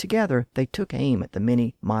 and together they took aim at the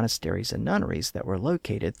many monasteries and nunneries that were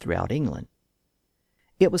located throughout England.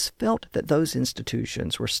 It was felt that those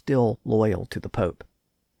institutions were still loyal to the Pope,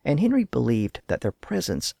 and Henry believed that their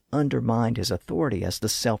presence undermined his authority as the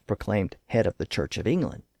self-proclaimed head of the Church of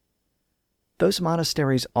England. Those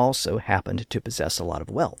monasteries also happened to possess a lot of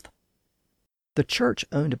wealth. The Church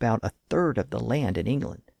owned about 1/3 of the land in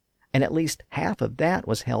England, and at least half of that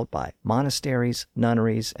was held by monasteries,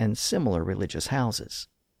 nunneries, and similar religious houses.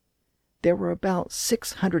 There were about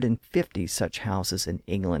 650 such houses in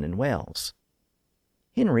England and Wales.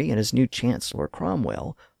 Henry and his new chancellor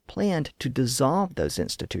Cromwell planned to dissolve those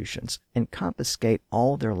institutions and confiscate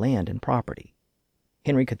all their land and property.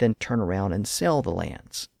 Henry could then turn around and sell the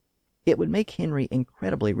lands. It would make Henry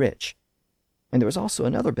incredibly rich. And there was also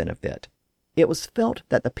another benefit. It was felt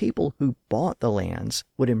that the people who bought the lands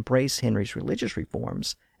would embrace Henry's religious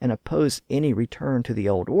reforms and oppose any return to the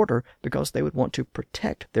old order because they would want to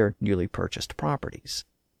protect their newly purchased properties.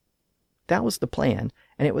 That was the plan,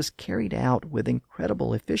 and it was carried out with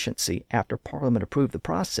incredible efficiency after Parliament approved the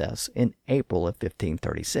process in April of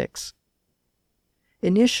 1536.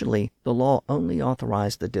 Initially, the law only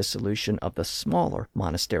authorized the dissolution of the smaller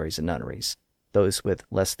monasteries and nunneries, those with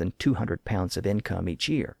less than £200 of income each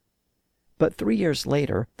year. But 3 years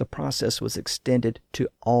later, the process was extended to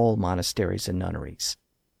all monasteries and nunneries.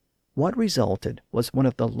 What resulted was one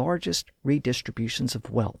of the largest redistributions of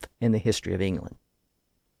wealth in the history of England.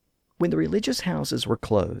 When the religious houses were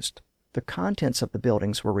closed, the contents of the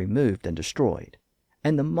buildings were removed and destroyed,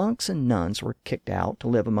 and the monks and nuns were kicked out to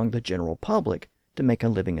live among the general public to make a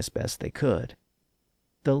living as best they could.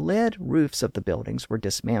 The lead roofs of the buildings were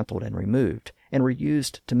dismantled and removed, and were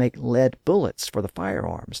used to make lead bullets for the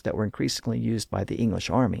firearms that were increasingly used by the English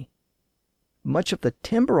army. Much of the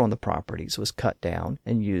timber on the properties was cut down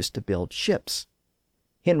and used to build ships.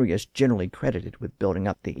 Henry is generally credited with building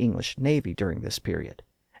up the English navy during this period,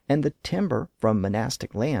 and the timber from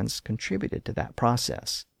monastic lands contributed to that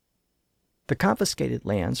process. The confiscated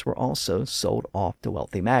lands were also sold off to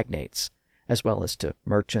wealthy magnates, as well as to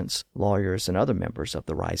merchants, lawyers, and other members of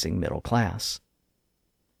the rising middle class.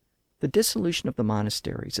 The dissolution of the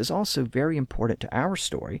monasteries is also very important to our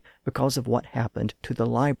story because of what happened to the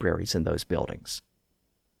libraries in those buildings.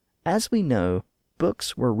 As we know,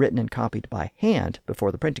 books were written and copied by hand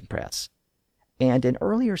before the printing press, and in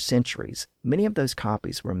earlier centuries, many of those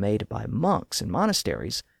copies were made by monks in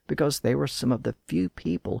monasteries because they were some of the few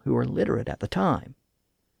people who were literate at the time.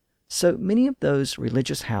 So many of those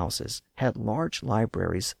religious houses had large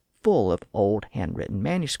libraries full of old handwritten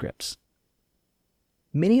manuscripts.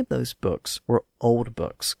 Many of those books were old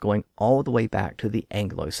books going all the way back to the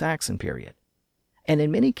Anglo-Saxon period, and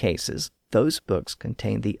in many cases, those books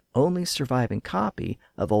contained the only surviving copy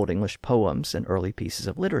of Old English poems and early pieces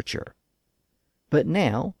of literature. But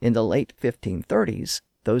now, in the late 1530s,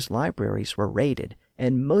 those libraries were raided,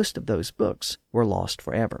 and most of those books were lost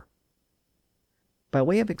forever. By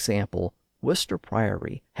way of example, Worcester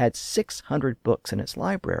Priory had 600 books in its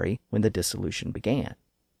library when the dissolution began.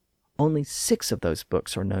 Only 6 of those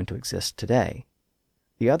books are known to exist today.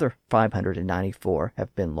 The other 594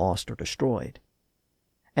 have been lost or destroyed.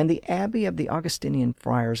 And the Abbey of the Augustinian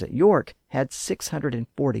Friars at York had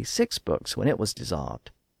 646 books when it was dissolved.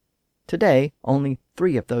 Today, only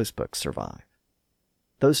 3 of those books survive.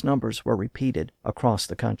 Those numbers were repeated across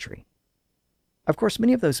the country. Of course,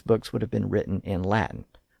 many of those books would have been written in Latin,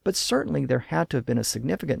 but certainly there had to have been a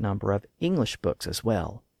significant number of English books as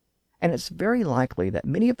well. And it's very likely that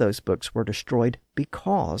many of those books were destroyed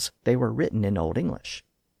because they were written in Old English.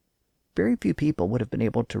 Very few people would have been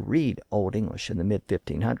able to read Old English in the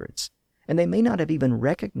mid-1500s, and they may not have even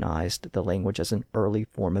recognized the language as an early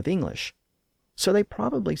form of English. So they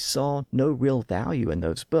probably saw no real value in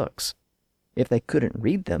those books. If they couldn't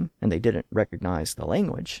read them and they didn't recognize the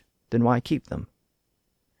language, then why keep them?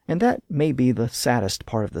 And that may be the saddest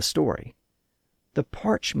part of the story. The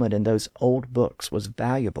parchment in those old books was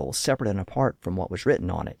valuable separate and apart from what was written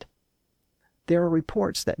on it. There are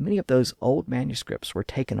reports that many of those old manuscripts were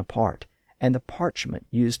taken apart, and the parchment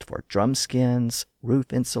used for drum skins,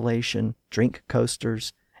 roof insulation, drink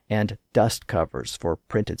coasters, and dust covers for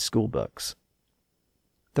printed school books.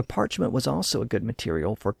 The parchment was also a good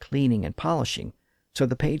material for cleaning and polishing, so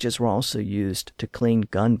the pages were also used to clean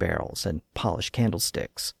gun barrels and polish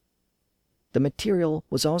candlesticks. The material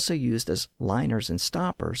was also used as liners and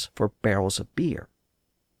stoppers for barrels of beer.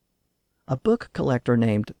 A book collector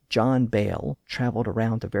named John Bale traveled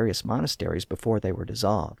around to various monasteries before they were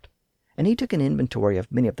dissolved, and he took an inventory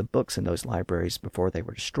of many of the books in those libraries before they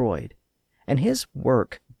were destroyed, and his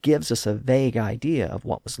work gives us a vague idea of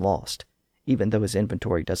what was lost, even though his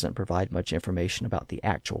inventory doesn't provide much information about the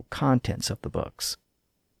actual contents of the books.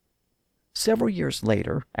 Several years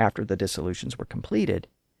later, after the dissolutions were completed,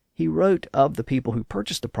 he wrote of the people who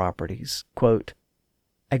purchased the properties, quote,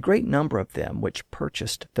 "A great number of them which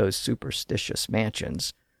purchased those superstitious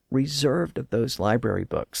mansions reserved of those library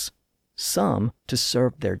books, some to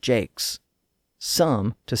serve their jakes,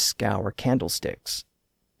 some to scour candlesticks,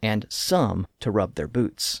 and some to rub their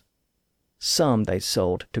boots. Some they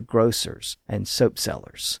sold to grocers and soap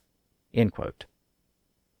sellers." End quote.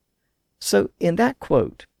 So in that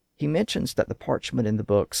quote, he mentions that the parchment in the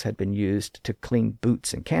books had been used to clean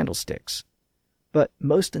boots and candlesticks. But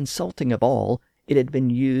most insulting of all, it had been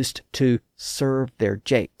used to serve their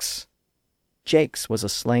jakes. Jakes was a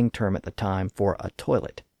slang term at the time for a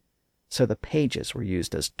toilet, so the pages were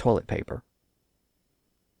used as toilet paper.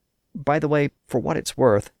 By the way, for what it's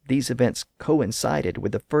worth, these events coincided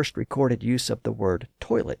with the first recorded use of the word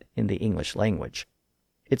toilet in the English language.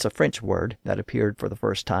 It's a French word that appeared for the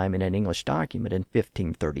first time in an English document in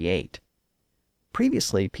 1538.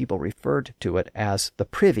 Previously, people referred to it as the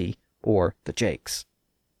privy or the jakes.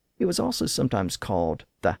 It was also sometimes called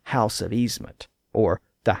the house of easement or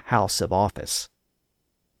the house of office.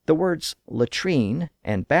 The words latrine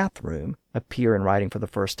and bathroom appear in writing for the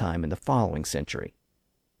first time in the following century.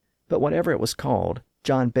 But whatever it was called,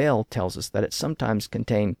 John Bale tells us that it sometimes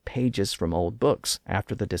contained pages from old books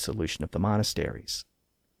after the dissolution of the monasteries.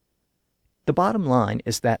 The bottom line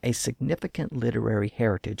is that a significant literary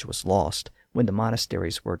heritage was lost when the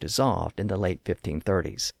monasteries were dissolved in the late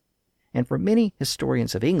 1530s, and for many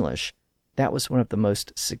historians of English, that was one of the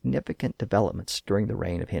most significant developments during the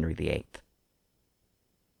reign of Henry VIII.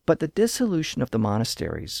 But the dissolution of the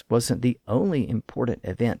monasteries wasn't the only important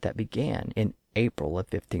event that began in April of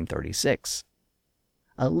 1536.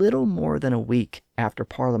 A little more than a week after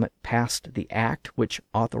Parliament passed the act which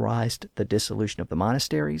authorized the dissolution of the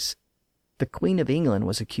monasteries, the Queen of England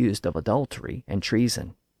was accused of adultery and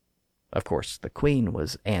treason. Of course, the Queen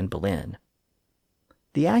was Anne Boleyn.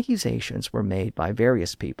 The accusations were made by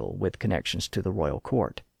various people with connections to the royal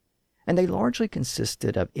court, and they largely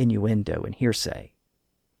consisted of innuendo and hearsay.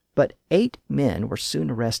 But 8 men were soon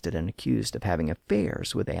arrested and accused of having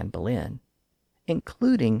affairs with Anne Boleyn,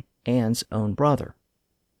 including Anne's own brother.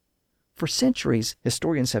 For centuries,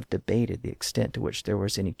 historians have debated the extent to which there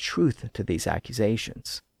was any truth to these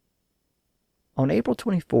accusations. On April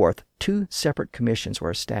 24th, 2 separate commissions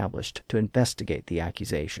were established to investigate the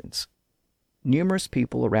accusations. Numerous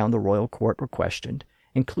people around the royal court were questioned,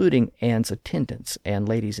 including Anne's attendants and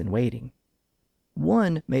ladies-in-waiting.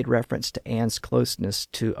 One made reference to Anne's closeness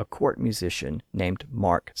to a court musician named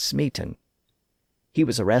Mark Smeaton. He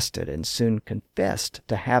was arrested and soon confessed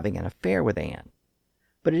to having an affair with Anne,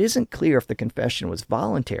 but it isn't clear if the confession was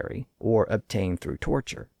voluntary or obtained through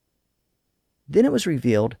torture. Then it was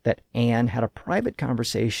revealed that Anne had a private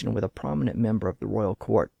conversation with a prominent member of the royal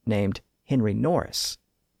court named Henry Norris.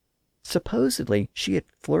 Supposedly, she had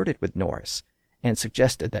flirted with Norris and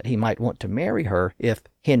suggested that he might want to marry her if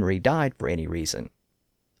Henry died for any reason.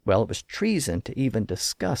 Well, it was treason to even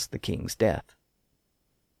discuss the king's death.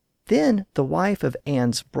 Then the wife of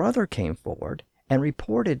Anne's brother came forward and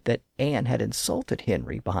reported that Anne had insulted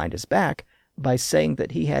Henry behind his back by saying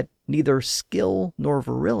that he had neither skill nor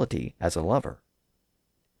virility as a lover.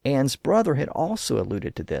 Anne's brother had also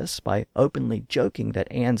alluded to this by openly joking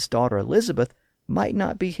that Anne's daughter Elizabeth might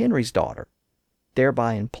not be Henry's daughter,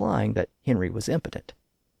 thereby implying that Henry was impotent.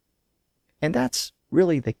 And that's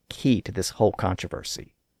really the key to this whole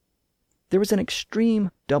controversy. There was an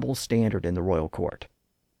extreme double standard in the royal court.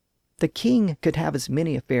 The king could have as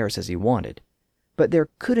many affairs as he wanted, but there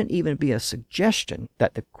couldn't even be a suggestion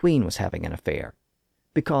that the queen was having an affair,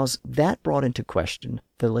 because that brought into question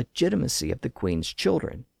the legitimacy of the queen's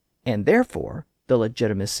children, and therefore the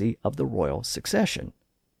legitimacy of the royal succession.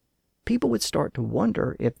 People would start to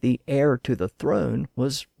wonder if the heir to the throne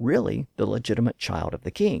was really the legitimate child of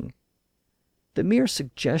the king. the mere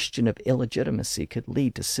suggestion of illegitimacy could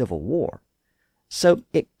lead to civil war, so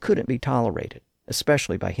it couldn't be tolerated,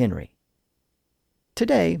 especially by Henry.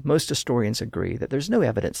 Today, most historians agree that there's no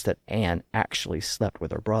evidence that Anne actually slept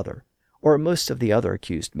with her brother, or most of the other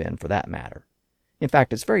accused men for that matter. In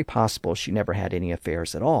fact, it's very possible she never had any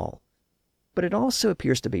affairs at all. But it also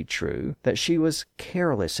appears to be true that she was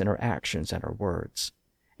careless in her actions and her words,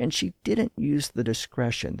 and she didn't use the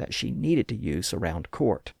discretion that she needed to use around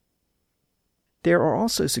court. There are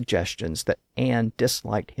also suggestions that Anne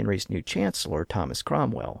disliked Henry's new chancellor, Thomas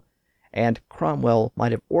Cromwell, and Cromwell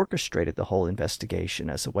might have orchestrated the whole investigation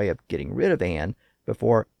as a way of getting rid of Anne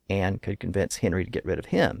before Anne could convince Henry to get rid of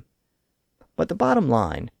him. But the bottom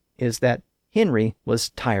line is that Henry was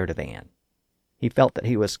tired of Anne. He felt that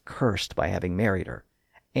he was cursed by having married her,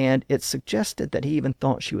 and it suggested that he even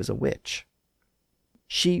thought she was a witch.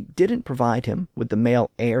 She didn't provide him with the male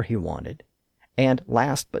heir he wanted, and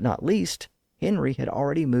last but not least, Henry had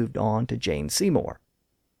already moved on to Jane Seymour.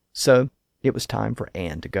 So it was time for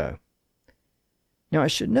Anne to go. Now I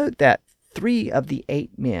should note that 3 of the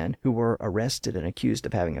 8 men who were arrested and accused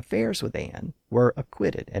of having affairs with Anne were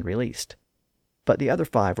acquitted and released, but the other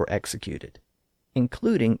 5 were executed,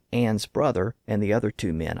 including Anne's brother and the other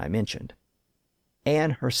 2 men I mentioned.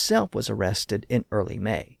 Anne herself was arrested in early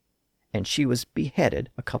May, and she was beheaded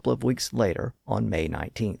a couple of weeks later on May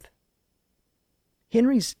 19th.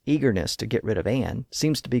 Henry's eagerness to get rid of Anne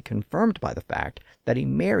seems to be confirmed by the fact that he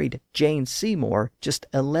married Jane Seymour just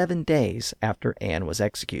 11 days after Anne was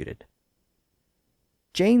executed.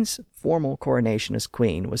 Jane's formal coronation as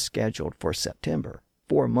queen was scheduled for September,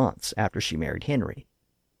 4 months after she married Henry.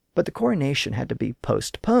 But the coronation had to be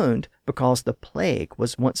postponed because the plague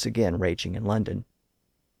was once again raging in London.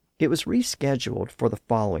 It was rescheduled for the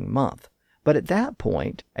following month, but at that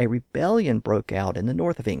point a rebellion broke out in the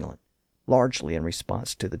north of England, largely in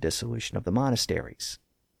response to the dissolution of the monasteries.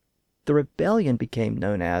 The rebellion became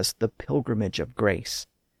known as the Pilgrimage of Grace,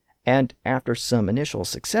 and after some initial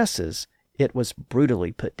successes, it was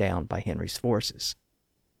brutally put down by Henry's forces.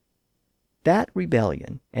 That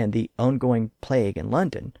rebellion and the ongoing plague in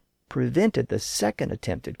London prevented the second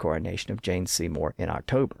attempted coronation of Jane Seymour in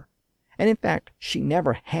October, and in fact she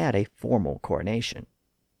never had a formal coronation.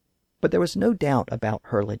 But there was no doubt about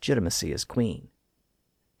her legitimacy as queen.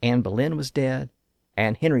 Anne Boleyn was dead,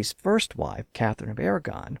 and Henry's first wife, Catherine of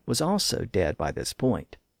Aragon, was also dead by this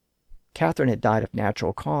point. Catherine had died of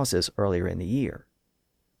natural causes earlier in the year.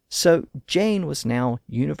 So Jane was now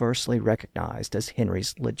universally recognized as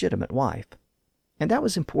Henry's legitimate wife. And that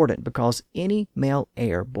was important because any male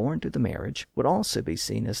heir born to the marriage would also be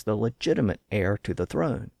seen as the legitimate heir to the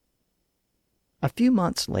throne. A few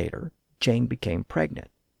months later, Jane became pregnant,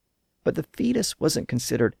 but the fetus wasn't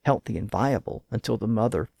considered healthy and viable until the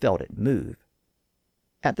mother felt it move.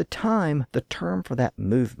 At the time, the term for that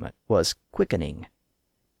movement was quickening.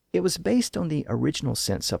 It was based on the original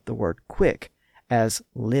sense of the word quick as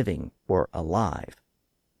living or alive.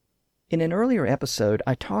 In an earlier episode,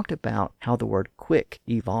 I talked about how the word quick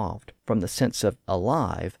evolved from the sense of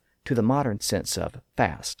alive to the modern sense of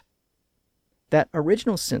fast. That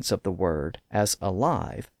original sense of the word as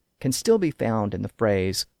alive can still be found in the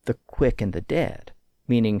phrase the quick and the dead,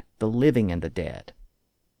 meaning the living and the dead.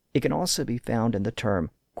 It can also be found in the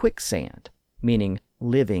term quicksand, meaning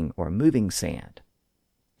living or moving sand.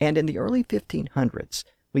 And in the early 1500s,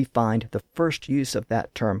 we find the first use of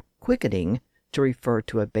that term quickening to refer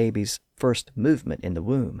to a baby's first movement in the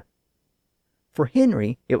womb. For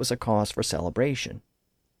Henry, it was a cause for celebration.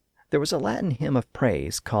 There was a Latin hymn of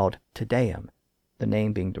praise called Te Deum, the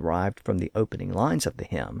name being derived from the opening lines of the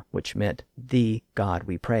hymn, which meant, "Thee, God,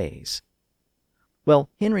 we praise." Well,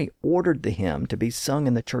 Henry ordered the hymn to be sung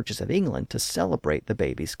in the churches of England to celebrate the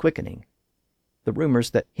baby's quickening. The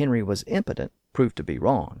rumors that Henry was impotent proved to be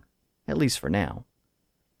wrong, at least for now.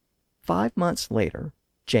 5 months later,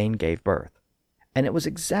 Jane gave birth, and it was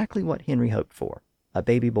exactly what Henry hoped for, a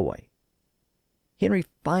baby boy. Henry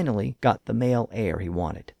finally got the male heir he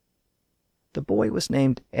wanted. The boy was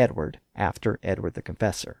named Edward after Edward the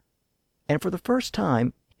Confessor, and for the first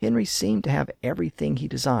time, Henry seemed to have everything he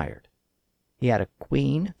desired. He had a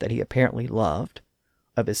queen that he apparently loved.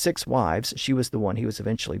 Of his 6 wives, she was the one he was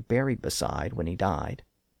eventually buried beside when he died.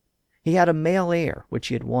 He had a male heir, which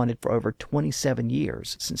he had wanted for over 27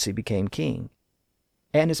 years since he became king.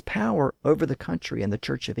 And his power over the country and the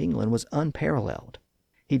Church of England was unparalleled.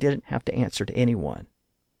 He didn't have to answer to anyone.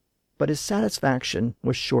 But his satisfaction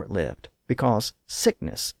was short-lived, because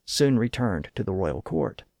sickness soon returned to the royal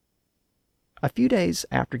court. A few days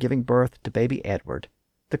after giving birth to baby Edward,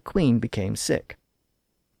 the queen became sick.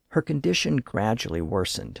 Her condition gradually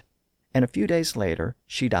worsened, and a few days later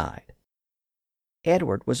she died.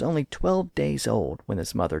 Edward was only 12 days old when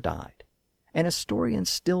his mother died, and historians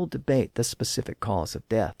still debate the specific cause of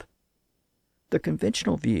death. The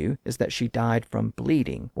conventional view is that she died from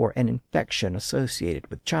bleeding or an infection associated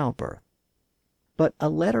with childbirth. But a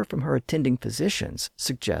letter from her attending physicians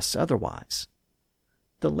suggests otherwise.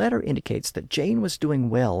 The letter indicates that Jane was doing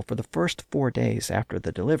well for the first 4 days after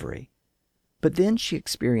the delivery, but then she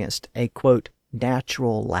experienced a, quote,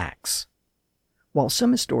 natural lax. While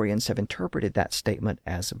some historians have interpreted that statement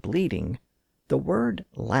as bleeding, the word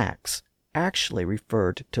lax actually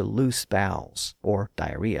referred to loose bowels or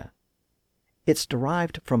diarrhea. It's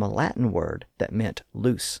derived from a Latin word that meant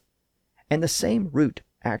loose, and the same root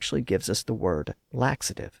actually gives us the word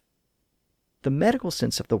laxative. The medical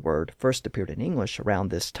sense of the word first appeared in English around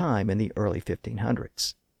this time in the early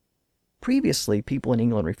 1500s. Previously, people in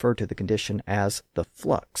England referred to the condition as the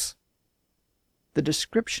flux. The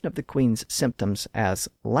description of the Queen's symptoms as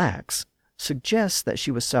lax suggests that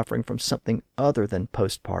she was suffering from something other than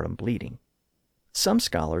postpartum bleeding. Some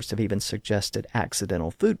scholars have even suggested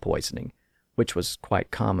accidental food poisoning, which was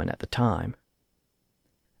quite common at the time.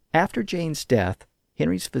 After Jane's death,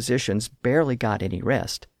 Henry's physicians barely got any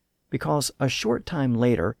rest, because a short time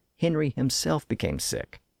later, Henry himself became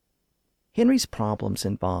sick. Henry's problems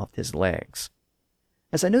involved his legs.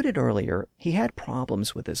 As I noted earlier, he had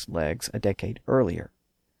problems with his legs a decade earlier.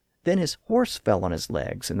 Then his horse fell on his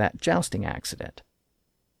legs in that jousting accident.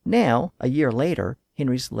 Now, a year later,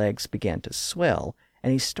 Henry's legs began to swell,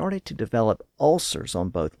 and he started to develop ulcers on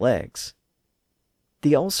both legs.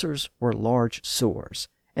 The ulcers were large sores,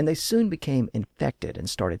 and they soon became infected and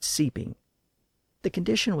started seeping. The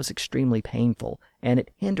condition was extremely painful, and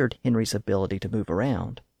it hindered Henry's ability to move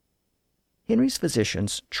around. Henry's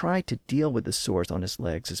physicians tried to deal with the sores on his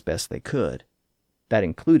legs as best they could. That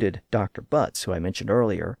included Dr. Butts, who I mentioned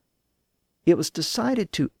earlier. It was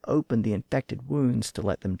decided to open the infected wounds to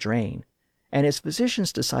let them drain, and his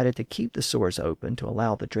physicians decided to keep the sores open to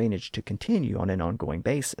allow the drainage to continue on an ongoing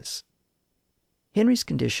basis. Henry's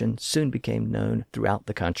condition soon became known throughout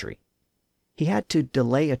the country. He had to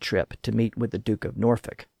delay a trip to meet with the Duke of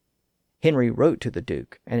Norfolk. Henry wrote to the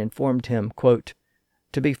Duke and informed him, quote,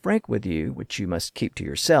 "To be frank with you, which you must keep to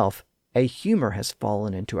yourself, a humor has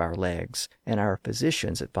fallen into our legs, and our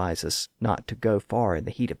physicians advise us not to go far in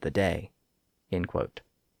the heat of the day." End quote.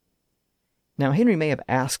 Now, Henry may have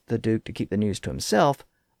asked the Duke to keep the news to himself,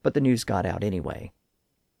 but the news got out anyway.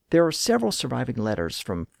 There are several surviving letters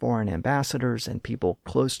from foreign ambassadors and people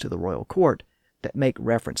close to the royal court that make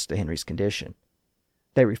reference to Henry's condition.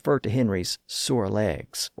 They refer to Henry's sore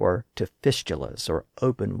legs, or to fistulas, or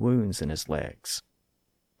open wounds in his legs.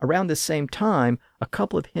 Around this same time, a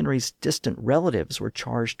couple of Henry's distant relatives were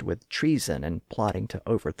charged with treason and plotting to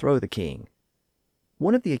overthrow the king.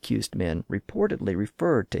 One of the accused men reportedly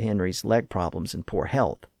referred to Henry's leg problems and poor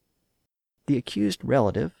health. The accused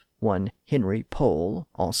relative, one Henry Pole,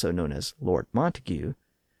 also known as Lord Montague,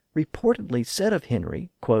 reportedly said of Henry,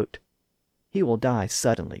 quote, "He will die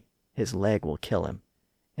suddenly, his leg will kill him,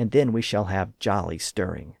 and then we shall have jolly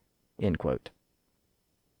stirring." End quote.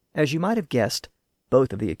 As you might have guessed,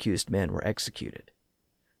 both of the accused men were executed.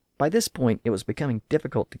 By this point, it was becoming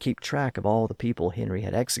difficult to keep track of all the people Henry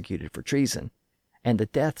had executed for treason, and the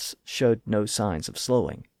deaths showed no signs of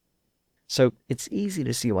slowing. So it's easy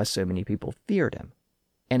to see why so many people feared him,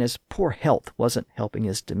 and his poor health wasn't helping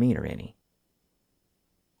his demeanor any.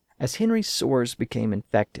 As Henry's sores became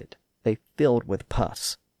infected, they filled with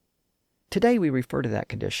pus. Today we refer to that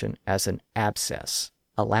condition as an abscess,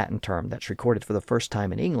 a Latin term that's recorded for the first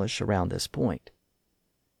time in English around this point.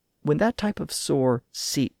 When that type of sore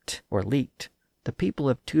seeped or leaked, the people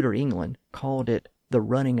of Tudor England called it the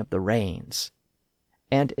running of the rains.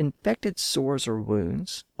 And infected sores or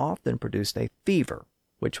wounds often produced a fever,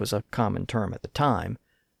 which was a common term at the time,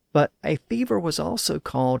 but a fever was also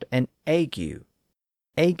called an ague.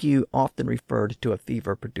 Ague often referred to a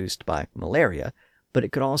fever produced by malaria, but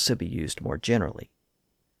it could also be used more generally.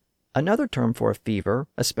 Another term for a fever,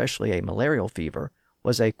 especially a malarial fever,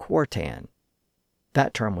 was a quartan.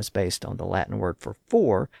 That term was based on the Latin word for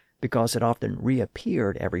 4 because it often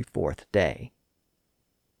reappeared every 4th day.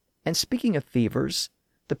 And speaking of fevers,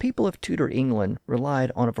 the people of Tudor England relied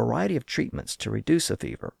on a variety of treatments to reduce a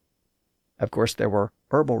fever. Of course, there were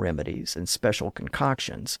herbal remedies and special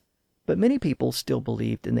concoctions, but many people still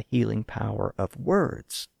believed in the healing power of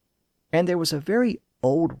words. And there was a very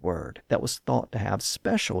old word that was thought to have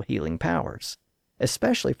special healing powers,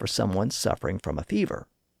 especially for someone suffering from a fever.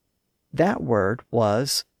 That word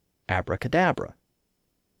was abracadabra.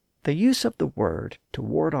 The use of the word to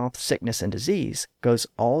ward off sickness and disease goes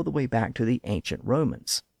all the way back to the ancient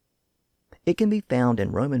Romans. It can be found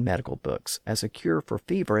in Roman medical books as a cure for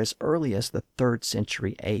fever as early as the 3rd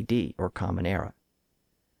century AD, or Common Era.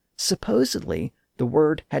 Supposedly, the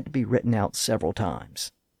word had to be written out several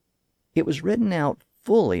times. It was written out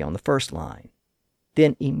fully on the first line.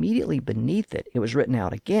 Then immediately beneath it, it was written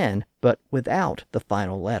out again, but without the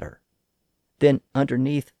final letter. Then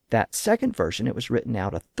underneath that second version, it was written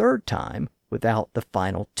out a third time without the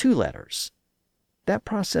final 2 letters. That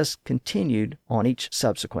process continued on each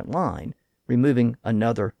subsequent line, removing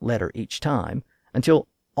another letter each time, until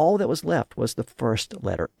all that was left was the first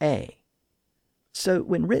letter A. So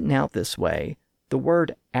when written out this way, the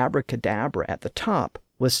word abracadabra at the top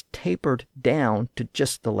was tapered down to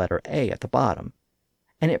just the letter A at the bottom,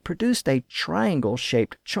 and it produced a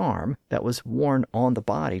triangle-shaped charm that was worn on the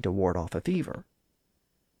body to ward off a fever.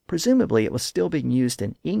 Presumably, it was still being used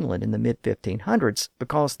in England in the mid-1500s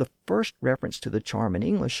because the first reference to the charm in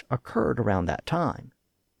English occurred around that time.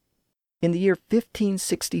 In the year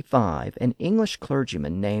 1565, an English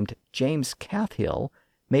clergyman named James Cathhill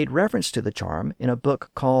made reference to the charm in a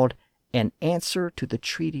book called An Answer to the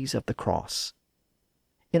Treatise of the Cross.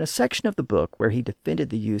 In a section of the book where he defended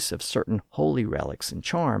the use of certain holy relics and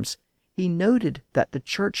charms, he noted that the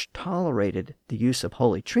church tolerated the use of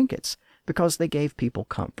holy trinkets because they gave people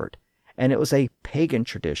comfort, and it was a pagan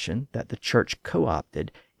tradition that the church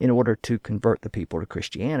co-opted in order to convert the people to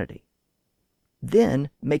Christianity. Then,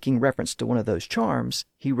 making reference to one of those charms,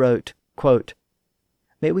 he wrote, quote,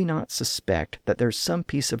 "May we not suspect that there's some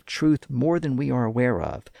piece of truth more than we are aware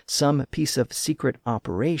of, some piece of secret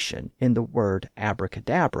operation in the word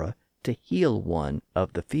abracadabra to heal one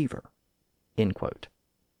of the fever?" End quote.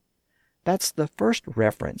 That's the first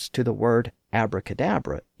reference to the word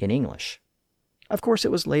abracadabra in English. Of course,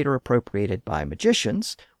 it was later appropriated by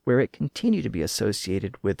magicians, where it continued to be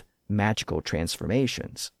associated with magical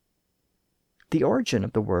transformations. The origin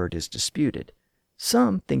of the word is disputed.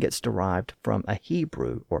 Some think it's derived from a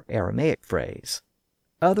Hebrew or Aramaic phrase.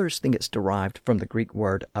 Others think it's derived from the Greek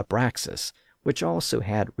word abraxas, which also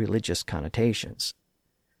had religious connotations.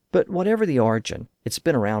 But whatever the origin, it's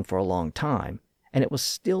been around for a long time, and it was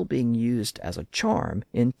still being used as a charm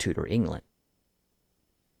in Tudor England.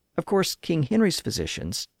 Of course, King Henry's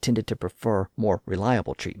physicians tended to prefer more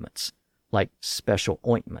reliable treatments, like special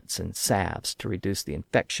ointments and salves to reduce the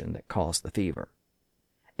infection that caused the fever.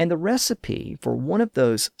 And the recipe for one of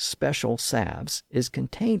those special salves is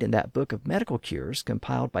contained in that book of medical cures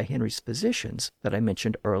compiled by Henry's physicians that I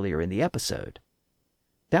mentioned earlier in the episode.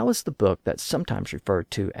 That was the book that's sometimes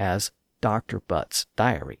referred to as Dr. Butt's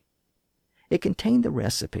Diary. It contained the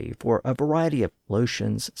recipe for a variety of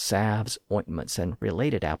lotions, salves, ointments, and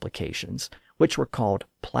related applications, which were called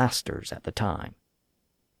plasters at the time.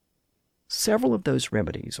 Several of those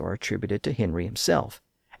remedies are attributed to Henry himself,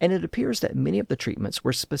 and it appears that many of the treatments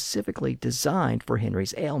were specifically designed for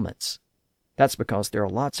Henry's ailments. That's because there are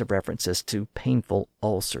lots of references to painful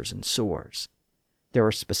ulcers and sores. There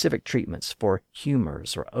are specific treatments for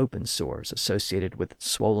humors or open sores associated with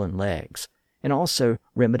swollen legs, and also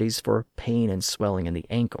remedies for pain and swelling in the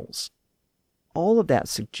ankles. All of that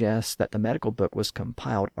suggests that the medical book was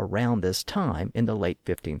compiled around this time in the late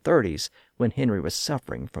 1530s when Henry was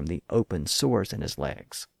suffering from the open sores in his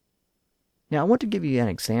legs. Now, I want to give you an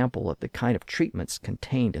example of the kind of treatments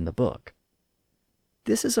contained in the book.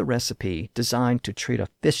 This is a recipe designed to treat a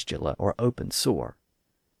fistula or open sore.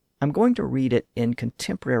 I'm going to read it in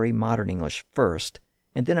contemporary modern English first,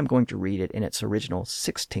 and then I'm going to read it in its original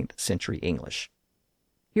 16th century English.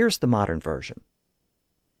 Here's the modern version.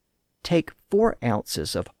 Take 4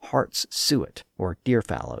 ounces of heart's suet, or deer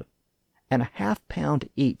fallow, and a ½ pound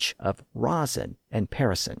each of rosin and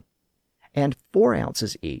parison, and 4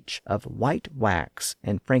 ounces each of white wax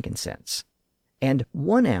and frankincense, and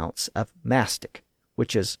 1 ounce of mastic,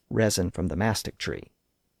 which is resin from the mastic tree.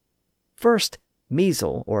 First,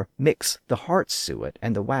 measle or mix the heart's suet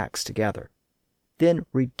and the wax together. Then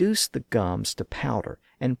reduce the gums to powder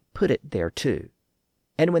and put it thereto.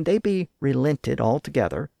 And when they be relented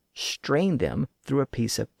altogether, strain them through a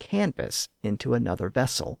piece of canvas into another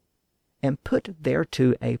vessel, and put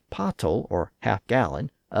thereto a pottle or ½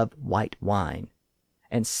 gallon of white wine,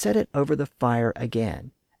 and set it over the fire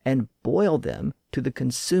again, and boil them to the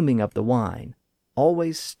consuming of the wine,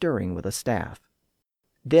 always stirring with a staff.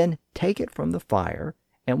 Then take it from the fire,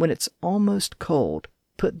 and when it's almost cold,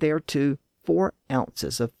 put thereto 4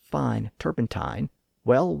 ounces of fine turpentine,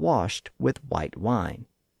 well washed with white wine,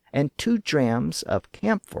 and 2 drachms of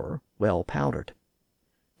camphor well powdered.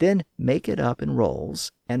 Then make it up in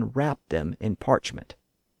rolls and wrap them in parchment.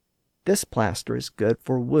 This plaster is good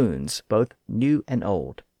for wounds, both new and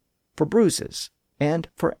old, for bruises, and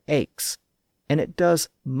for aches, and it does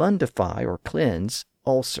mundify or cleanse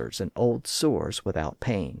ulcers and old sores without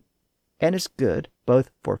pain, and is good both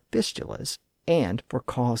for fistulas and for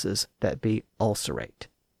causes that be ulcerate.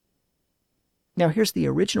 Now here's the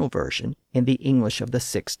original version in the English of the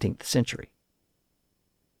 16th century.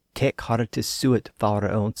 Tek hartis suet fara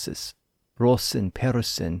ounces, rosin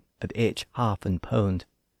perusin of each half an pound,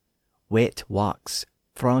 wet wax,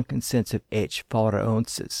 frankincense of each fara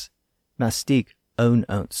ounces, mastig own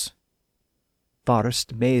ounce.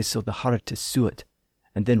 First maize of the hartis suet,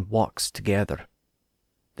 and then wax together.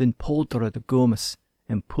 Then polter the gomus,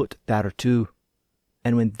 and put thereto,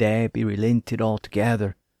 and when they be relented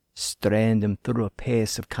altogether, strand them through a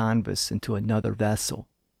pace of canvas into another vessel,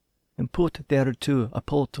 and put thereto a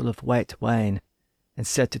pottle of white wine, and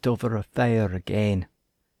set it over a fire again,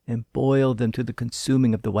 and boil them to the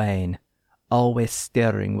consuming of the wine, always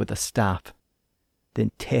stirring with a staff.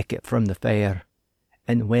 Then take it from the fire,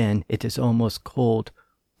 and when it is almost cold,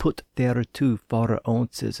 put thereto 4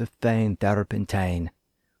 ounces of fine turpentine,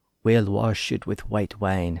 well washed with white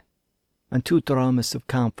wine, and 2 drachms of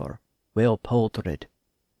camphor, well poltered.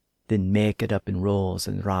 Then make it up in rolls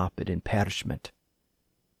and wrap it in parchment.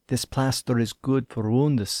 This plaster is good for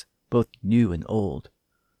wounds, both new and old,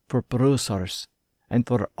 for bruisers, and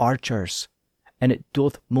for archers, and it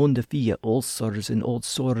doth mundify ulcers and old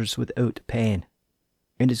sores without pain,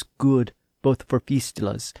 and is good both for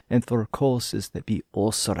fistulas and for causes that be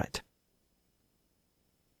ulcerate.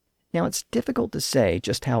 Now it's difficult to say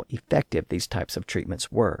just how effective these types of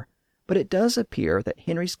treatments were, but it does appear that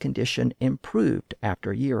Henry's condition improved after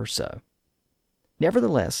a year or so.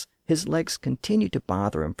 Nevertheless, his legs continued to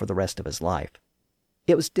bother him for the rest of his life.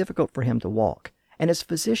 It was difficult for him to walk, and his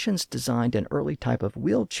physicians designed an early type of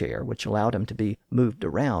wheelchair which allowed him to be moved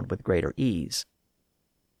around with greater ease.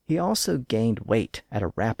 He also gained weight at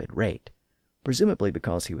a rapid rate, presumably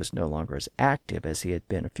because he was no longer as active as he had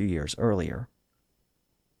been a few years earlier.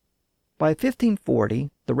 By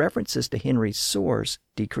 1540, the references to Henry's sores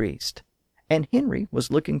decreased, and Henry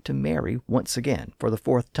was looking to marry once again for the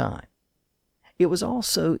 4th time. It was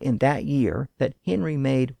also in that year that Henry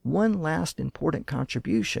made one last important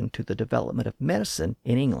contribution to the development of medicine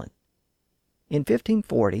in England. In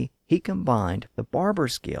 1540, he combined the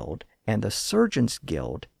Barbers' Guild and the Surgeons'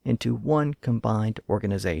 Guild into one combined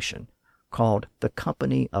organization, called the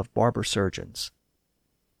Company of Barber Surgeons.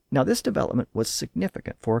 Now, this development was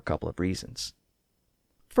significant for a couple of reasons.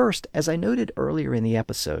 First, as I noted earlier in the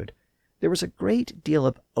episode, there was a great deal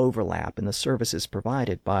of overlap in the services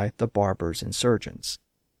provided by the barbers and surgeons.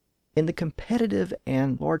 In the competitive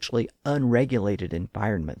and largely unregulated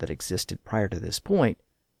environment that existed prior to this point,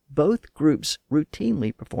 both groups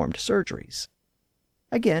routinely performed surgeries.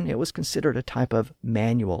 Again, it was considered a type of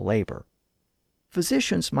manual labor.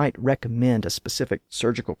 Physicians might recommend a specific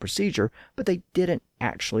surgical procedure, but they didn't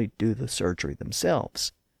actually do the surgery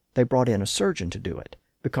themselves. They brought in a surgeon to do it,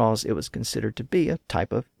 because it was considered to be a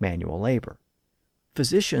type of manual labor.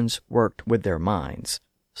 Physicians worked with their minds.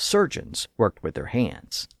 Surgeons worked with their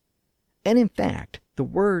hands. And in fact, the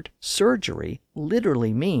word surgery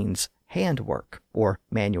literally means handwork or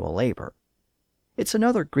manual labor. It's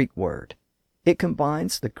another Greek word. It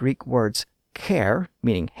combines the Greek words care,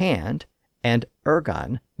 meaning hand, and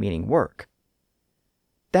ergon, meaning work.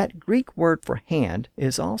 That Greek word for hand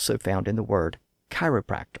is also found in the word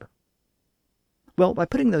chiropractor. Well, by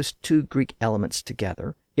putting those two Greek elements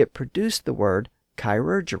together, it produced the word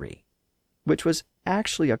chirurgery, which was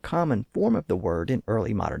actually a common form of the word in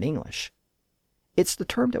early modern English. It's the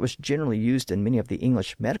term that was generally used in many of the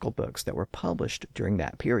English medical books that were published during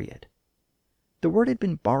that period. The word had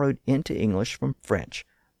been borrowed into English from French,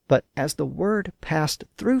 but as the word passed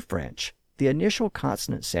through French, the initial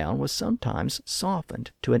consonant sound was sometimes softened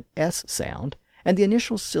to an S sound, and the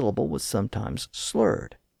initial syllable was sometimes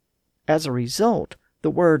slurred. As a result, the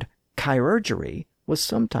word chirurgery was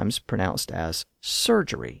sometimes pronounced as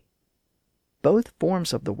surgery. Both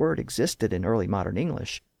forms of the word existed in early modern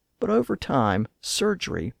English, but over time,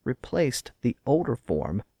 surgery replaced the older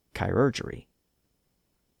form, chirurgery.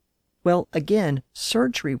 Well, again,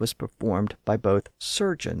 surgery was performed by both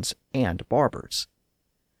surgeons and barbers.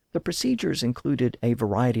 The procedures included a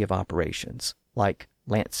variety of operations, like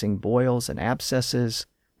lancing boils and abscesses,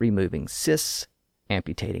 removing cysts,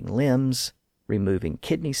 amputating limbs, removing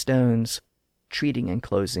kidney stones, treating and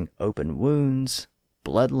closing open wounds,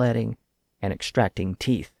 bloodletting, and extracting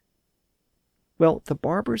teeth. Well, the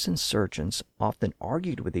barbers and surgeons often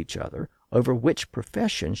argued with each other over which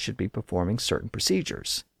profession should be performing certain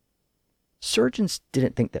procedures. Surgeons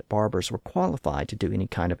didn't think that barbers were qualified to do any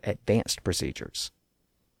kind of advanced procedures.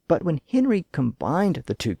 But when Henry combined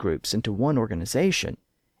the two groups into one organization,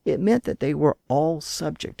 it meant that they were all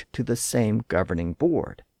subject to the same governing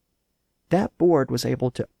board. That board was able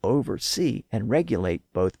to oversee and regulate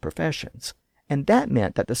both professions, and that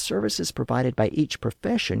meant that the services provided by each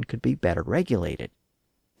profession could be better regulated.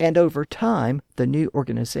 And over time, the new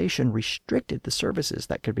organization restricted the services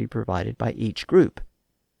that could be provided by each group.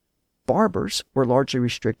 Barbers were largely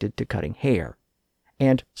restricted to cutting hair,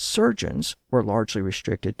 and surgeons were largely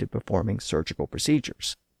restricted to performing surgical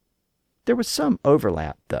procedures. There was some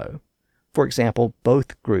overlap, though. For example,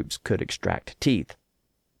 both groups could extract teeth.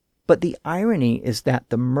 But the irony is that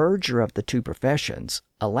the merger of the two professions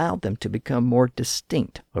allowed them to become more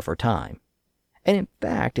distinct over time. And in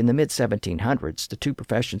fact, in the mid-1700s, the two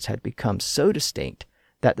professions had become so distinct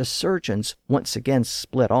that the surgeons once again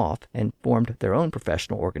split off and formed their own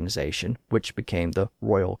professional organization, which became the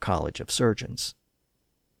Royal College of Surgeons.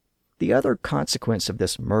 The other consequence of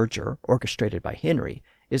this merger, orchestrated by Henry,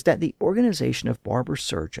 is that the organization of barber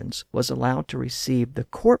surgeons was allowed to receive the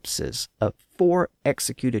corpses of 4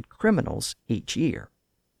 executed criminals each year.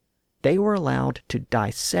 They were allowed to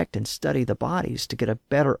dissect and study the bodies to get a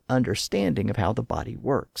better understanding of how the body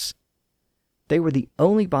works. They were the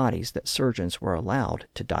only bodies that surgeons were allowed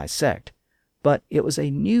to dissect, but it was a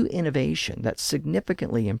new innovation that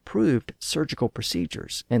significantly improved surgical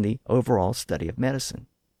procedures and the overall study of medicine.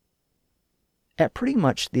 At pretty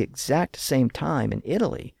much the exact same time in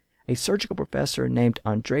Italy, a surgical professor named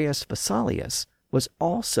Andreas Vesalius was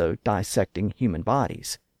also dissecting human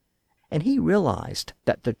bodies, and he realized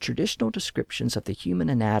that the traditional descriptions of the human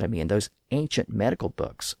anatomy in those ancient medical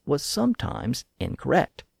books was sometimes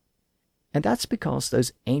incorrect. And that's because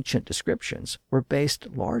those ancient descriptions were based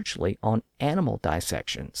largely on animal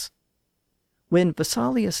dissections. When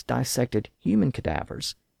Vesalius dissected human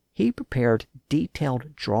cadavers, he prepared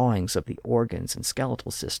detailed drawings of the organs and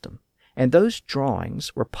skeletal system, and those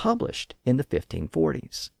drawings were published in the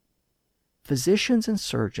 1540s. Physicians and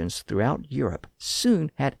surgeons throughout Europe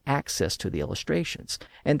soon had access to the illustrations,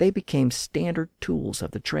 and they became standard tools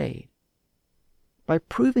of the trade. By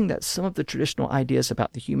proving that some of the traditional ideas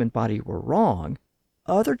about the human body were wrong,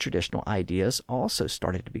 other traditional ideas also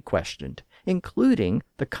started to be questioned, including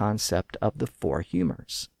the concept of the 4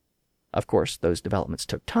 humors. Of course, those developments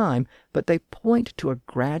took time, but they point to a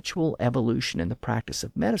gradual evolution in the practice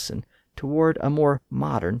of medicine toward a more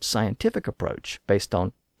modern scientific approach based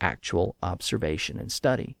on actual observation and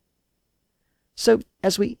study. So,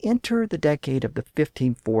 as we enter the decade of the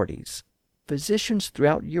 1540s, physicians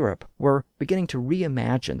throughout Europe were beginning to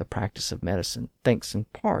reimagine the practice of medicine, thanks in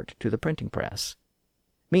part to the printing press.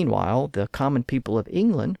 Meanwhile, the common people of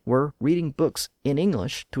England were reading books in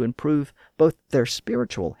English to improve both their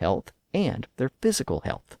spiritual health and their physical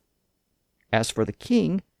health. As for the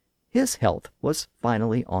king, his health was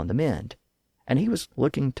finally on the mend, and he was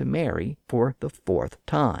looking to marry for the 4th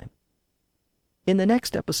time. In the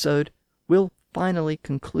next episode, we'll finally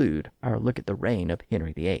conclude our look at the reign of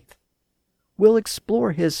Henry VIII. We'll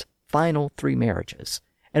explore his final 3 marriages,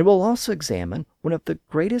 and we'll also examine one of the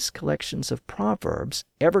greatest collections of proverbs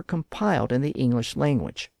ever compiled in the English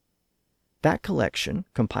language. That collection,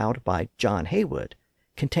 compiled by John Haywood,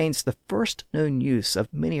 contains the first known use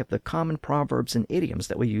of many of the common proverbs and idioms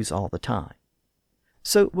that we use all the time.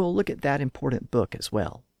 So we'll look at that important book as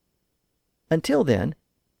well. Until then,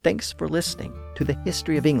 thanks for listening to the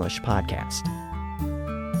History of English podcast.